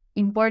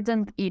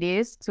important it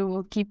is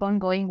to keep on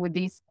going with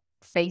these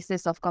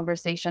phases of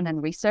conversation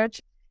and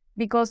research,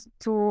 because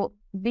to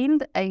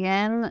build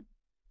again,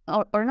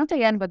 or not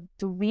again, but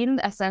to build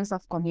a sense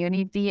of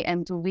community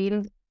and to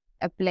build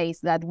a place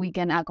that we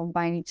can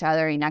accompany each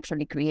other in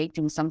actually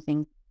creating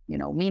something, you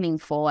know,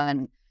 meaningful.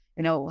 And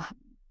you know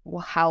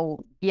how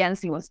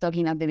Yancey was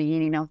talking at the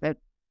beginning of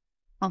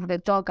the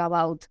talk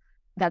about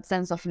that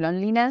sense of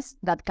loneliness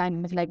that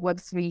kind of like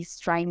Web3 is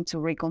trying to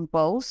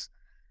recompose.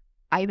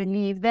 I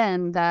believe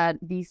then that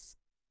these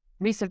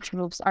research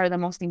groups are the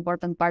most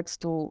important parts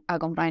to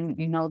accompany,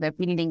 you know, the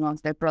building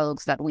of the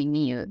products that we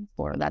need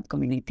for that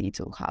community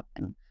to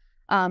happen.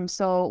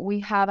 So we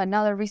have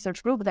another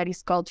research group that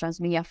is called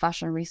Transmedia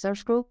Fashion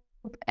Research Group,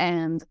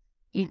 and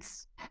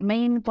its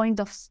main point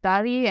of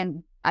study,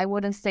 and I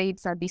wouldn't say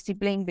it's a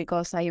discipline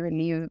because I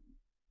believe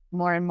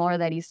more and more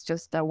that it's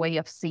just a way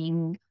of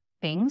seeing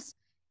things,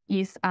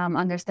 is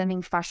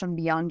understanding fashion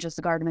beyond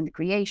just garment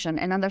creation,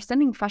 and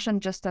understanding fashion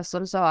just as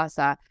also as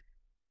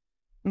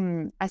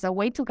a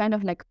way to kind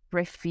of like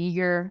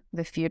prefigure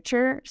the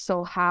future.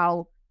 So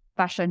how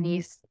fashion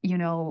is, you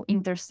know,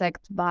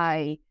 intersect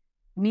by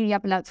media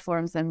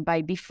platforms and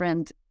by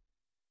different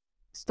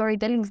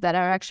storytellings that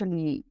are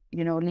actually,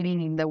 you know,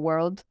 living in the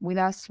world with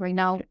us right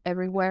now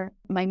everywhere.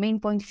 My main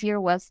point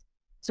here was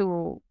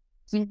to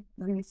keep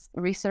these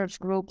research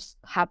groups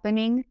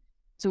happening,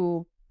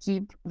 to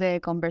keep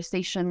the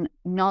conversation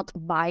not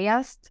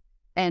biased,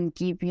 and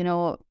keep, you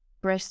know,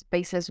 press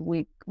spaces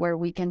where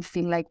we can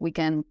feel like we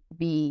can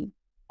be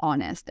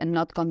honest and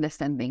not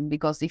condescending.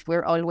 Because if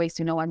we're always,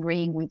 you know,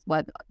 agreeing with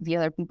what the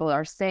other people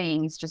are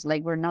saying, it's just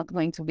like we're not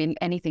going to build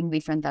anything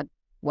different than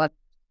what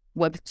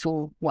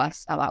Web2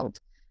 was about.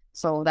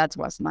 So that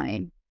was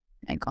my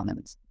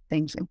comments.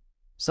 Thank you.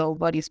 So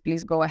Boris,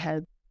 please go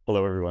ahead.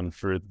 Hello, everyone.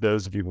 For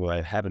those of you who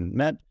I haven't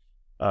met,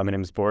 my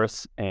name is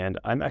Boris, and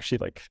I'm actually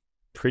like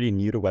pretty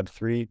new to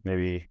Web3,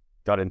 maybe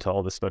got into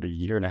all this about a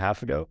year and a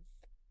half ago.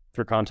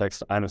 For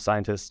context, I'm a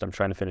scientist. I'm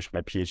trying to finish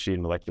my PhD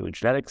in molecular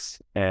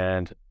genetics,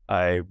 and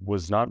I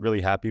was not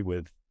really happy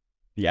with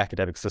the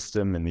academic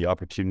system and the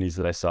opportunities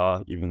that I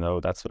saw, even though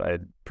that's what I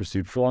had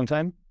pursued for a long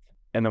time.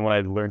 And then when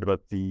I learned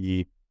about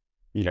the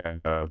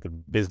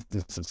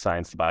business of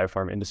science, the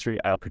biopharma industry,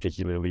 I found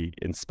particularly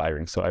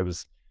inspiring. So I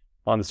was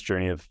on this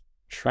journey of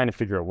trying to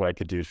figure out what I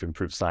could do to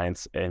improve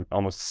science, and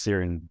almost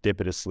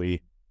serendipitously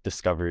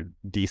discovered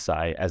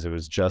DeSci as it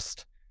was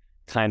just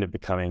kind of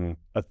becoming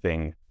a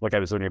thing. Like I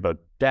was learning about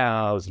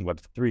DAOs and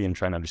Web3 and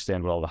trying to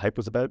understand what all the hype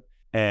was about,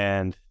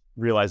 and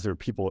realized there were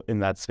people in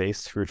that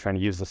space who were trying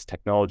to use this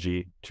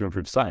technology to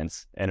improve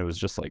science. And it was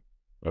just like,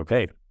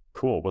 okay,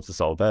 cool, what's this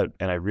all about?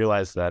 And I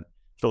realized that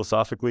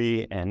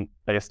philosophically and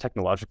I guess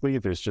technologically,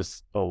 there's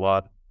just a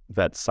lot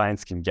that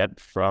science can get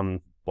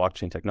from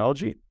blockchain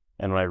technology.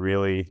 And when I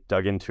really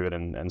dug into it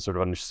and sort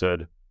of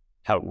understood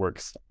how it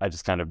works, I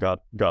just kind of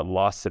got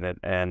lost in it,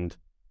 and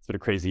it's been a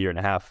crazy year and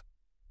a half.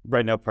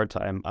 Right now,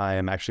 part-time, I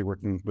am actually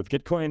working with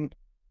Gitcoin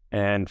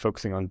and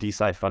focusing on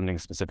DeSci funding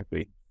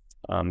specifically,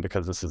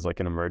 because this is like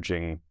an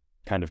emerging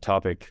kind of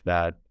topic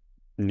that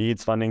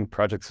needs funding.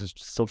 Projects are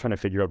still trying to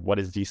figure out what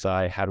is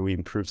DeSci, how do we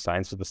improve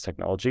science with this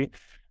technology?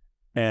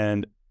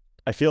 And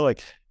I feel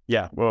like,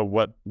 yeah, well,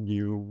 what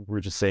you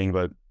were just saying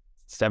about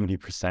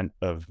 70%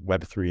 of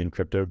Web3 and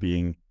crypto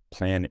being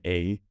plan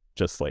A,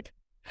 just like,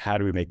 how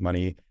do we make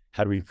money?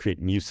 How do we create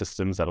new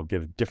systems that'll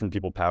give different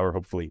people power,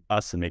 hopefully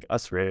us, and make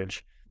us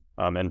rich?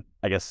 And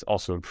I guess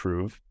also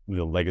improve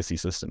the legacy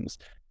systems.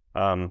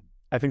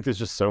 I think there's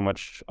just so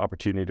much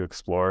opportunity to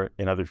explore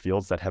in other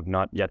fields that have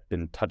not yet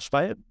been touched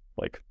by it.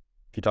 Like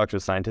if you talk to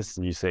a scientist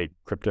and you say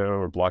crypto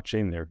or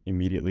blockchain, they're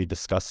immediately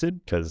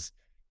disgusted because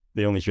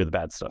they only hear the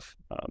bad stuff.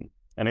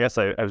 And I guess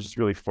I was just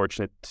really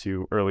fortunate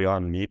to early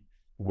on meet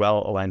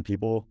well-aligned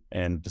people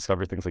and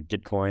discover things like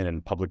Gitcoin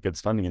and public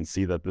goods funding and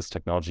see that this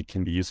technology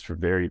can be used for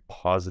very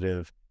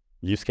positive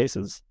use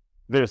cases.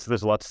 There's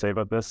a lot to say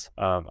about this.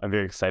 I'm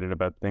very excited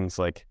about things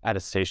like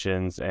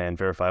attestations and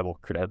verifiable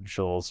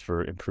credentials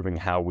for improving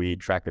how we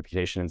track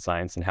reputation in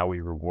science and how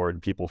we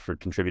reward people for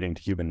contributing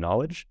to human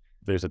knowledge.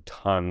 There's a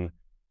ton,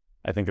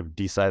 I think, of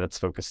DeSci that's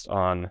focused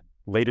on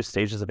later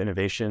stages of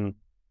innovation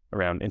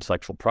around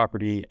intellectual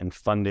property and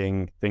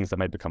funding things that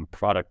might become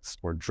products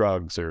or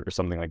drugs or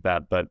something like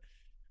that. But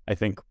I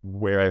think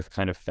where I've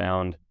kind of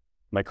found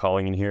my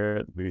calling in here,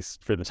 at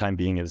least for the time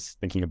being, is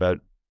thinking about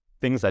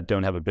things that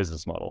don't have a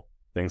business model.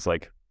 Things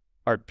like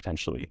art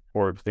potentially,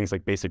 or things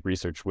like basic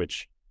research,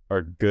 which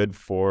are good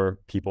for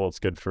people. It's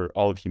good for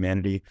all of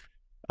humanity.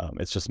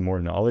 It's just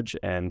more knowledge,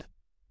 and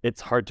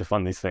it's hard to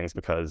fund these things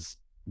because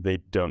they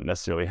don't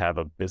necessarily have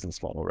a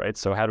business model, right?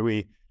 So how do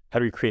we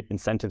create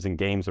incentives and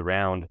games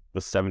around the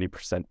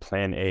 70%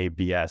 plan A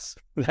BS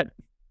that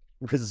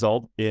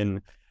result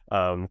in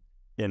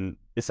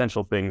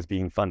essential things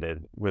being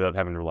funded without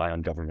having to rely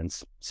on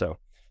governments? So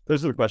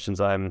those are the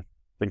questions I'm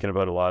thinking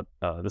about a lot.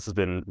 This has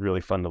been really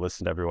fun to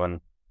listen to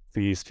everyone.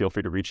 Please feel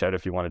free to reach out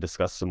if you want to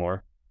discuss some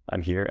more.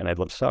 I'm here and I'd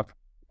love to talk.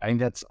 I think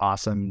that's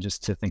awesome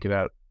just to think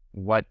about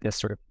what this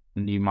sort of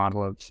new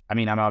model of, I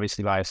mean, I'm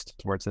obviously biased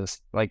towards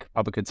this, like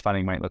public goods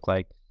funding might look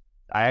like.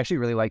 I actually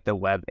really like the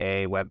Web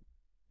A, Web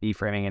B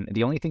framing. And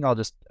the only thing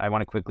I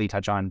want to quickly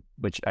touch on,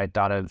 which I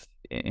thought of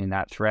in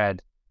that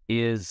thread,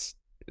 is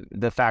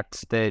the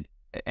fact that,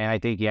 and I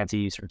think Yancey,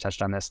 you sort of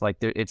touched on this, like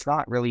it's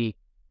not really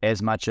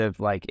as much of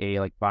like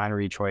a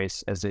binary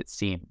choice as it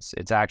seems.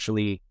 It's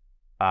actually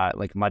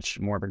like much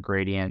more of a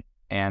gradient.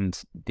 And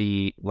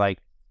the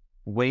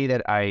way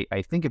that I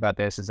think about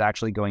this is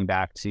actually going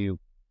back to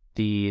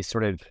the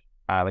sort of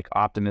like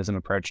optimism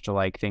approach to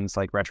like things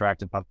like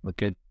retroactive public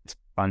goods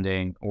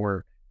funding,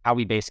 or how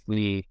we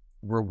basically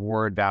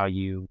reward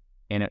value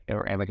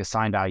or like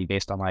assign value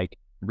based on like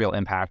real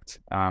impact,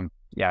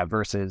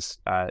 versus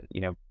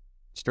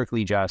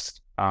strictly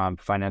just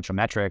financial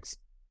metrics,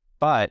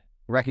 but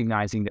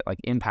recognizing that like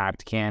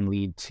impact can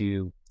lead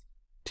to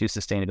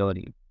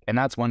sustainability. And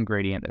that's one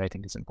gradient that I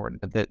think is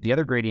important. But the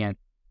other gradient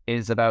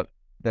is about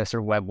the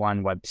sort of Web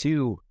 1, Web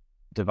 2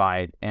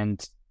 divide.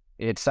 And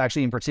it's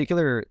actually in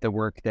particular the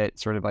work that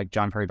sort of like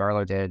John Perry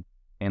Barlow did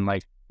in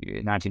like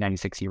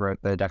 1996. He wrote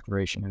the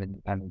Declaration of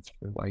Independence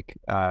for like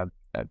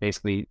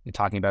basically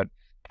talking about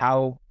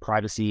how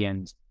privacy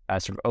and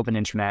sort of open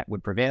internet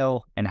would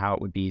prevail, and how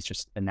it would be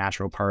just a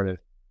natural part of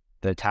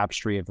the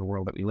tapestry of the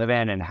world that we live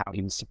in, and how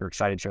he was super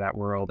excited for that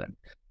world. And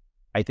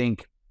I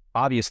think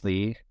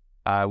obviously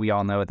we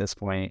all know at this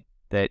point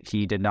that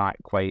he did not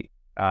quite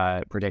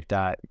predict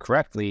that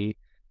correctly,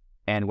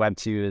 and Web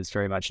 2 is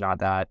very much not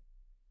that.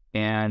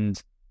 And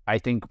I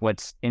think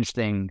what's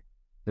interesting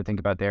to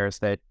think about there is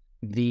that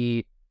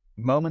the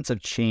moments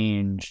of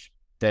change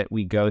that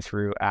we go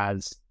through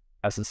as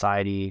a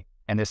society,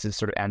 and this is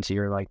sort of to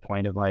your like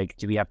point of like,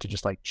 do we have to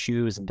just like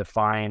choose and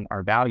define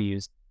our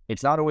values?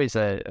 It's not always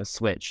a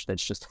switch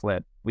that's just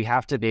flipped. We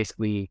have to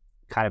basically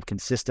kind of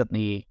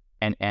consistently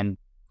and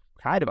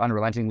kind of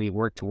unrelentingly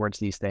work towards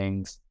these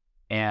things.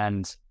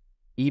 And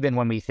even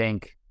when we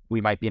think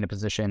we might be in a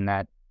position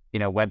that,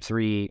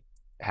 Web3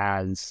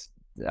 has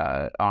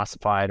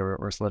ossified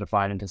or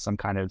solidified into some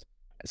kind of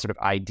sort of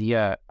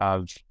idea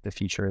of the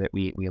future that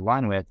we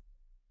align with,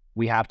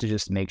 we have to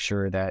just make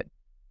sure that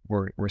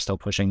we're still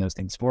pushing those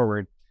things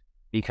forward,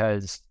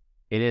 because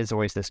it is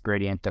always this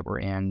gradient that we're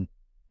in,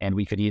 and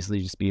we could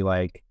easily just be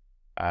like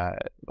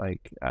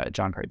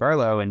John Perry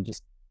Barlow and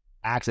just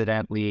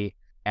accidentally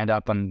end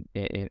up in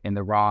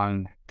the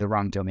wrong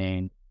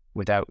domain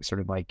without sort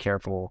of like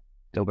careful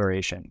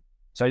deliberation.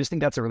 So I just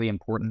think that's a really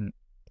important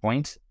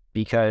point,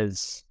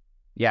 because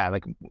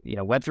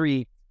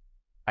Web3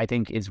 I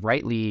think is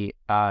rightly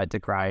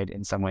decried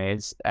in some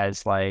ways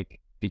as like,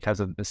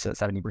 because of the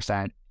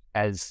 70%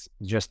 as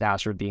just now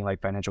sort of being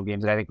like financial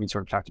games. And I think we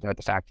sort of talked about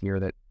the fact here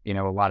that,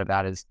 a lot of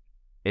that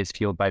is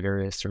fueled by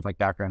various sort of like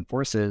background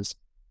forces.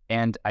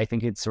 And I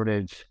think it's sort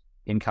of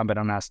incumbent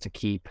on us to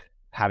keep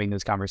having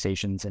those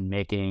conversations and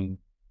making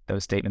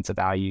those statements of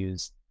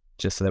values,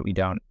 just so that we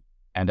don't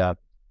end up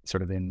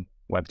sort of in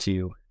Web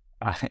 2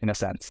 in a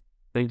sense.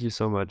 Thank you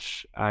so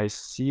much. I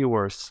see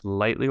we're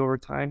slightly over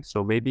time,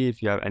 so maybe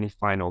if you have any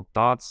final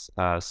thoughts,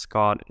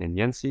 Scott and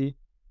Yancey,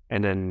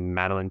 and then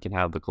Madeline can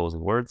have the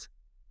closing words,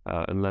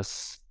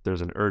 unless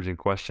there's an urgent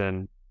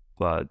question,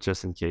 but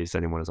just in case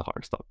anyone has a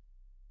hard stop.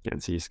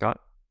 Yancey, Scott?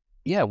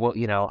 Yeah, well,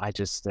 I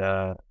just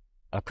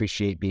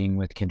appreciate being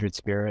with kindred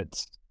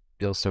spirits.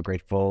 Feel so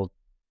grateful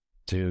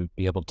to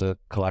be able to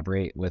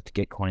collaborate with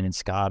Gitcoin and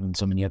Scott and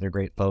so many other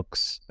great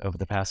folks over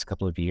the past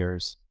couple of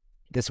years.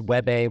 This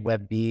Web A,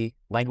 Web B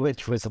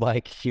language was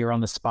like here on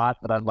the spot,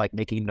 but I'm like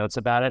making notes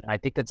about it. And I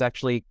think that's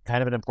actually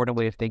kind of an important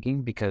way of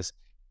thinking, because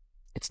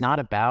it's not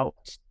about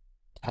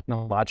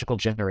technological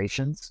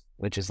generations,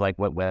 which is like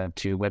what Web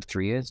 2, Web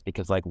 3 is,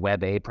 because like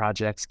Web A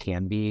projects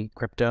can be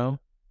crypto,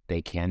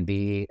 they can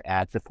be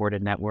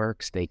ad-supported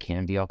networks, they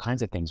can be all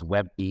kinds of things.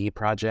 Web B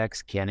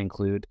projects can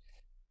include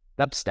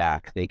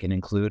Substack, they can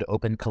include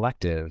Open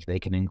Collective, they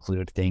can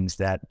include things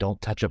that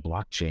don't touch a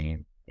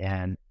blockchain.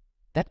 And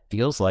that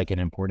feels like an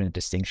important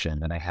distinction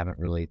that I haven't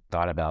really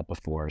thought about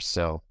before.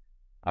 So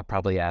I'll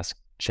probably ask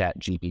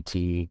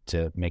ChatGPT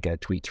to make a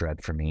tweet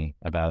thread for me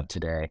about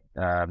today.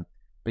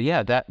 But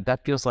yeah,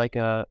 that feels like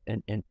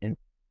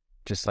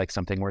just like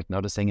something worth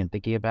noticing and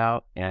thinking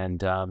about.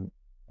 And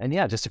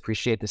yeah, just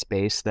appreciate the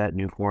space that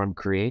NEWFORUM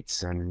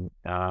creates, and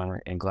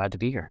glad to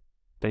be here.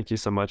 Thank you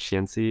so much,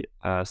 Yancey.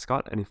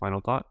 Scott, any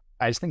final thought?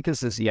 I just think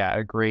this is,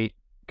 a great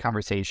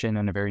conversation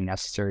and a very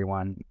necessary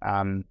one.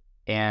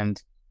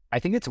 And I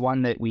think it's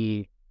one that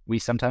we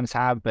sometimes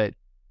have, but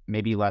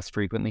maybe less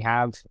frequently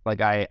have.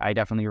 Like I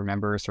definitely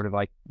remember sort of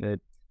like the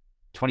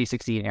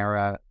 2016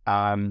 era,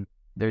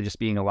 there just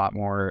being a lot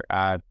more,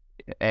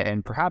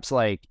 and perhaps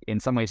like in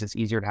some ways it's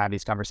easier to have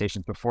these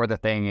conversations before the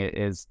thing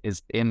is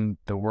in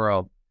the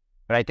world.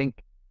 But I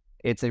think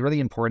it's a really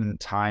important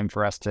time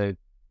for us to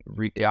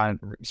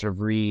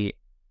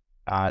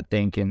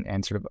think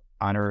and sort of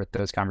unearth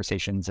those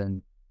conversations.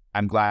 And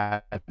I'm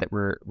glad that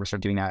we're sort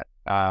of doing that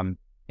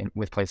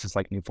with places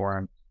like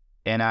NEWFORUM.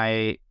 And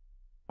I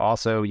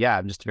also,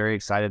 I'm just very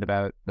excited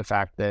about the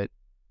fact that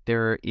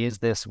there is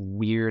this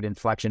weird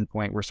inflection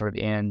point we're sort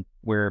of in,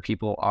 where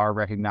people are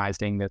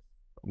recognizing that,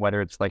 whether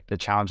it's like the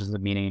challenges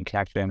of meaning and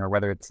connection, or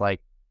whether it's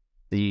like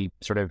the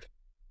sort of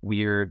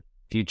weird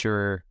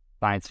future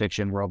science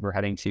fiction world we're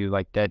heading to,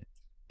 like that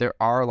there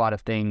are a lot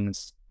of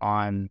things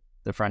on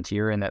the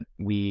frontier, and that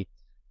we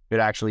could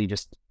actually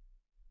just,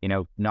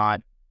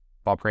 not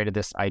fall prey to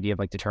this idea of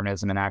like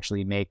determinism, and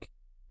actually make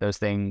those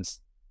things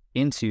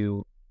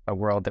into a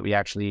world that we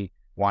actually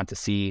want to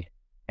see.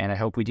 And I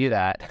hope we do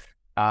that.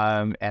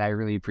 And I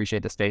really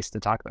appreciate the space to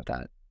talk about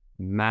that.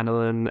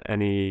 Madeline,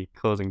 any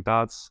closing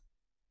thoughts?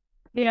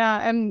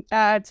 Yeah, and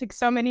took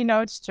so many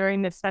notes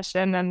during this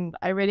session, and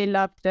I really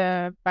love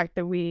the fact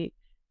that we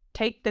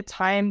take the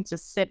time to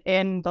sit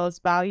in those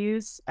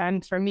values.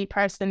 And for me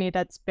personally,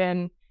 that's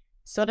been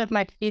sort of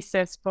my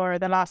thesis for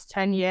the last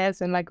 10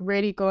 years, and like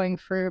really going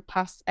through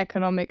past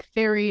economic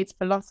theories,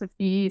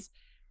 philosophies.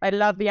 I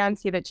love,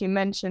 Yancey, that you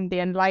mentioned the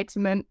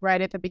Enlightenment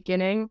right at the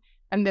beginning,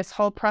 and this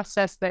whole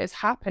process that is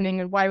happening,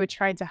 and why we're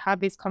trying to have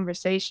these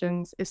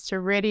conversations is to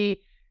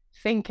really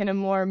think in a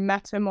more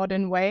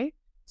meta-modern way.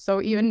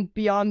 So even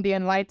beyond the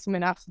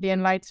Enlightenment, after the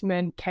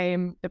Enlightenment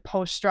came the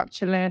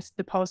post-structuralist,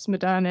 the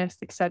post-modernist,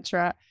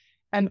 etc.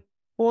 And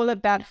all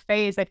of that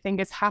phase, I think,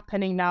 is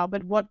happening now.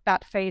 But what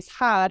that phase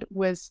had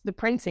was the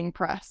printing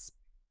press.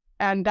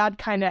 And that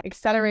kind of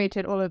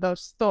accelerated all of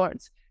those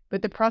thoughts.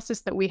 But the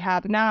process that we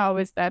have now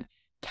is that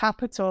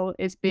capital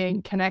is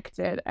being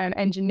connected and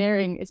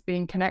engineering is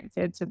being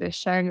connected to this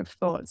sharing of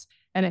thoughts.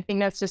 And I think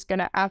that's just going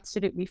to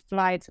absolutely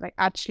fly to like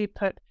actually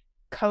put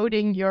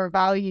coding your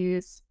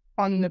values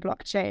on the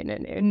blockchain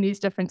and in these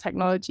different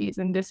technologies.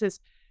 And this is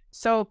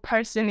so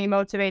personally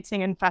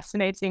motivating and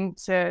fascinating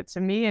to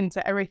me, and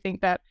to everything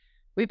that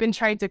we've been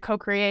trying to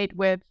co-create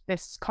with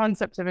this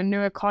concept of a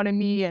new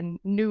economy. And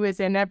new is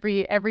in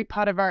every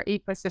part of our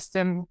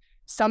ecosystem,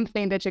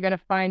 something that you're going to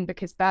find,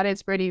 because that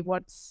is really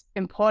what's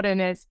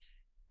important, is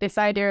this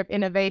idea of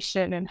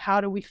innovation. And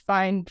how do we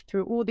find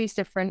through all these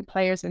different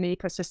players in the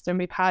ecosystem?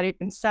 We've had it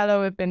in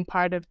Cello, have been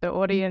part of the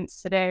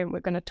audience today, and we're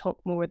going to talk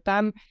more with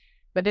them.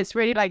 But it's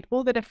really like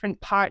all the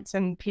different parts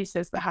and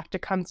pieces that have to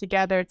come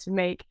together to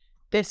make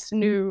this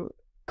new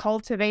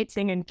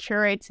cultivating and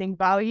curating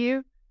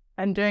value,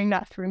 and doing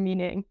that through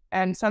meaning.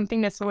 And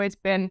something that's always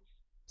been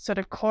sort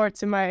of core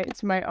to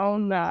my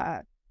own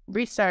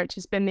research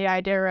has been the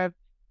idea of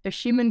the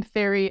human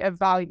theory of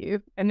value.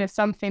 And it's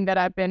something that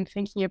I've been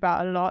thinking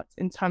about a lot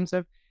in terms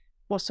of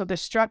also the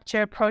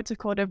structure,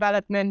 protocol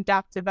development,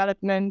 dApp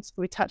development.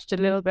 We touched a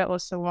little bit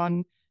also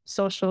on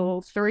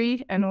social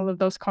 3 and all of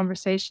those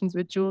conversations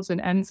with Jules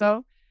and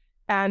Enzo.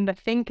 And I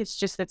think it's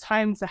just the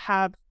time to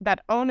have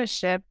that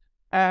ownership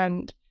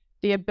and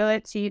the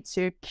ability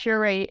to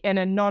curate in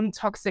a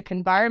non-toxic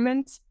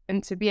environment,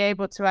 and to be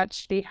able to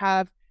actually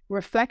have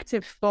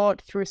reflective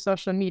thought through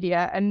social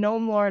media, and no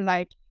more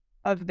like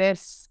of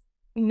this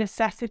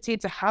necessity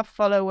to have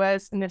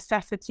followers,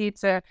 necessity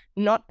to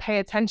not pay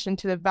attention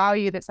to the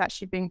value that's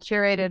actually being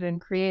curated and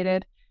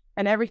created.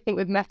 And everything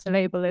with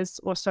Metalabel is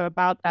also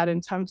about that, in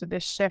terms of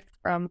this shift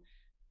from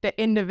the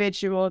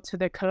individual to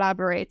the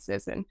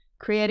collaborators, and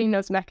creating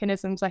those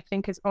mechanisms, I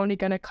think, is only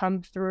going to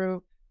come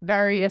through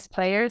various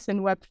players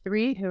in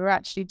Web3 who are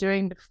actually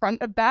doing the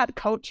front of that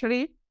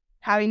culturally,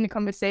 having the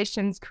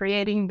conversations,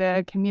 creating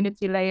the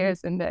community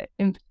layers and the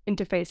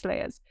interface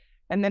layers,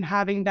 and then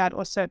having that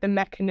also the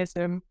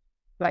mechanism,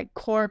 like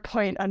core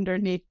point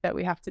underneath that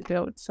we have to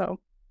build. So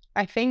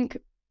I think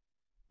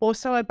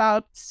also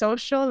about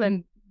social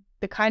and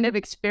the kind of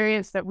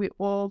experience that we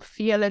all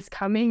feel is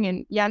coming.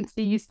 And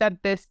Yancey, you said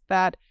this,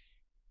 that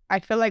I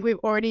feel like we've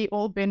already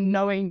all been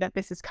knowing that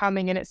this is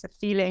coming and it's a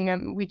feeling,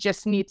 and we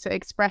just need to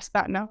express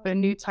that now with a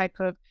new type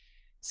of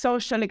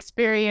social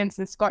experience.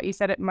 And Scott, you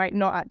said it might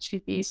not actually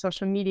be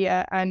social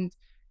media. And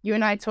you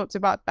and I talked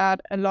about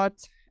that a lot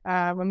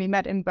when we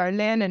met in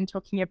Berlin, and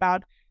talking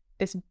about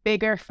this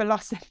bigger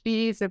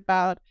philosophies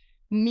about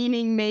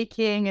meaning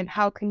making and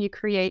how can you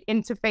create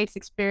interface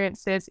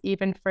experiences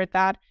even for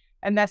that.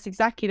 And that's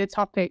exactly the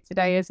topic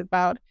today, is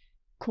about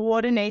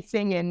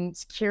coordinating and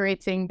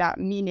curating that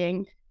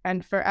meaning.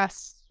 And for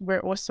us, we're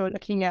also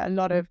looking at a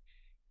lot of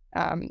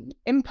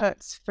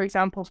inputs, for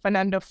example,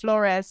 Fernando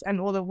Flores and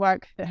all the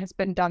work that has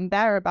been done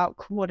there about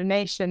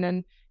coordination.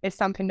 And it's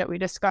something that we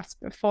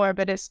discussed before,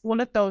 but it's all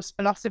of those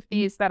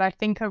philosophies that I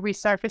think are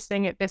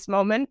resurfacing at this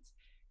moment.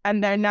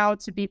 And they're now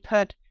to be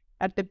put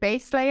at the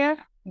base layer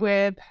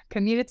with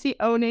community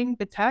owning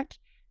the tech,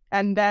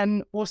 and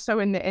then also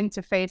in the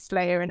interface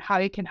layer, and how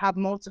you can have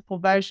multiple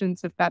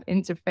versions of that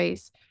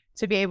interface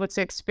to be able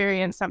to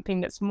experience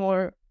something that's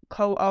more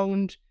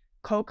co-owned,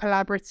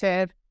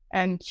 co-collaborative,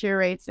 and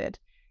curated.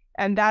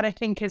 And that, I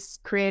think, is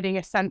creating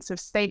a sense of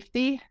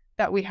safety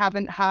that we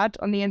haven't had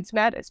on the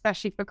internet,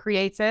 especially for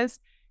creators.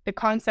 The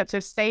concept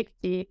of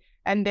safety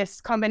and this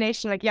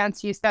combination, like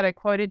Yancey, you said, I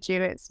quoted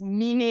you, it's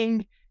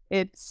meaning,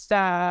 it's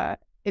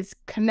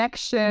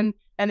connection,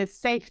 and it's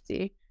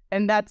safety.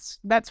 And that's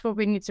what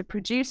we need to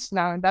produce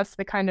now. And that's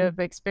the kind of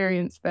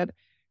experience that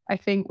I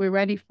think we're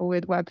ready for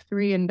with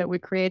Web3, and that we're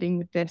creating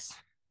with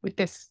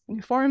this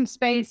new forum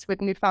space,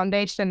 with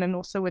Newfoundation, and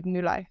also with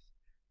New Life.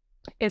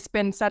 It's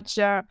been such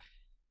a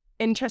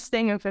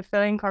interesting and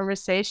fulfilling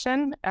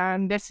conversation,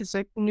 and this is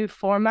a new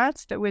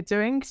format that we're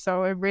doing,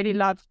 so I really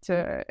love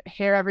to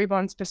hear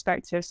everyone's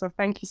perspective. So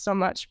thank you so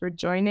much for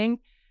joining.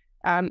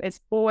 It's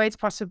always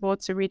possible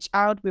to reach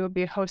out. We will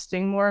be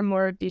hosting more and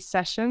more of these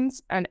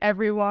sessions, and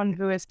everyone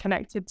who is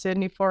connected to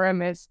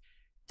NEWFORUM is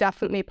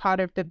definitely part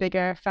of the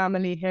bigger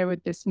family here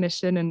with this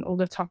mission and all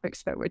the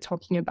topics that we're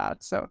talking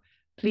about. So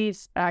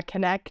please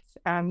connect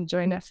and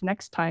join us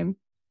next time.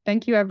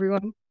 Thank you,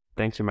 everyone.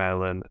 Thank you,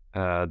 Madeline.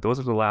 Those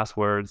are the last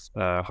words.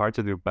 Hard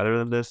to do better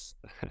than this.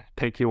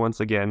 Thank you once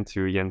again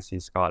to Yancey,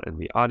 Scott, and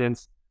the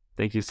audience.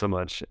 Thank you so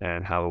much,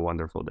 and have a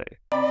wonderful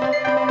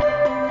day.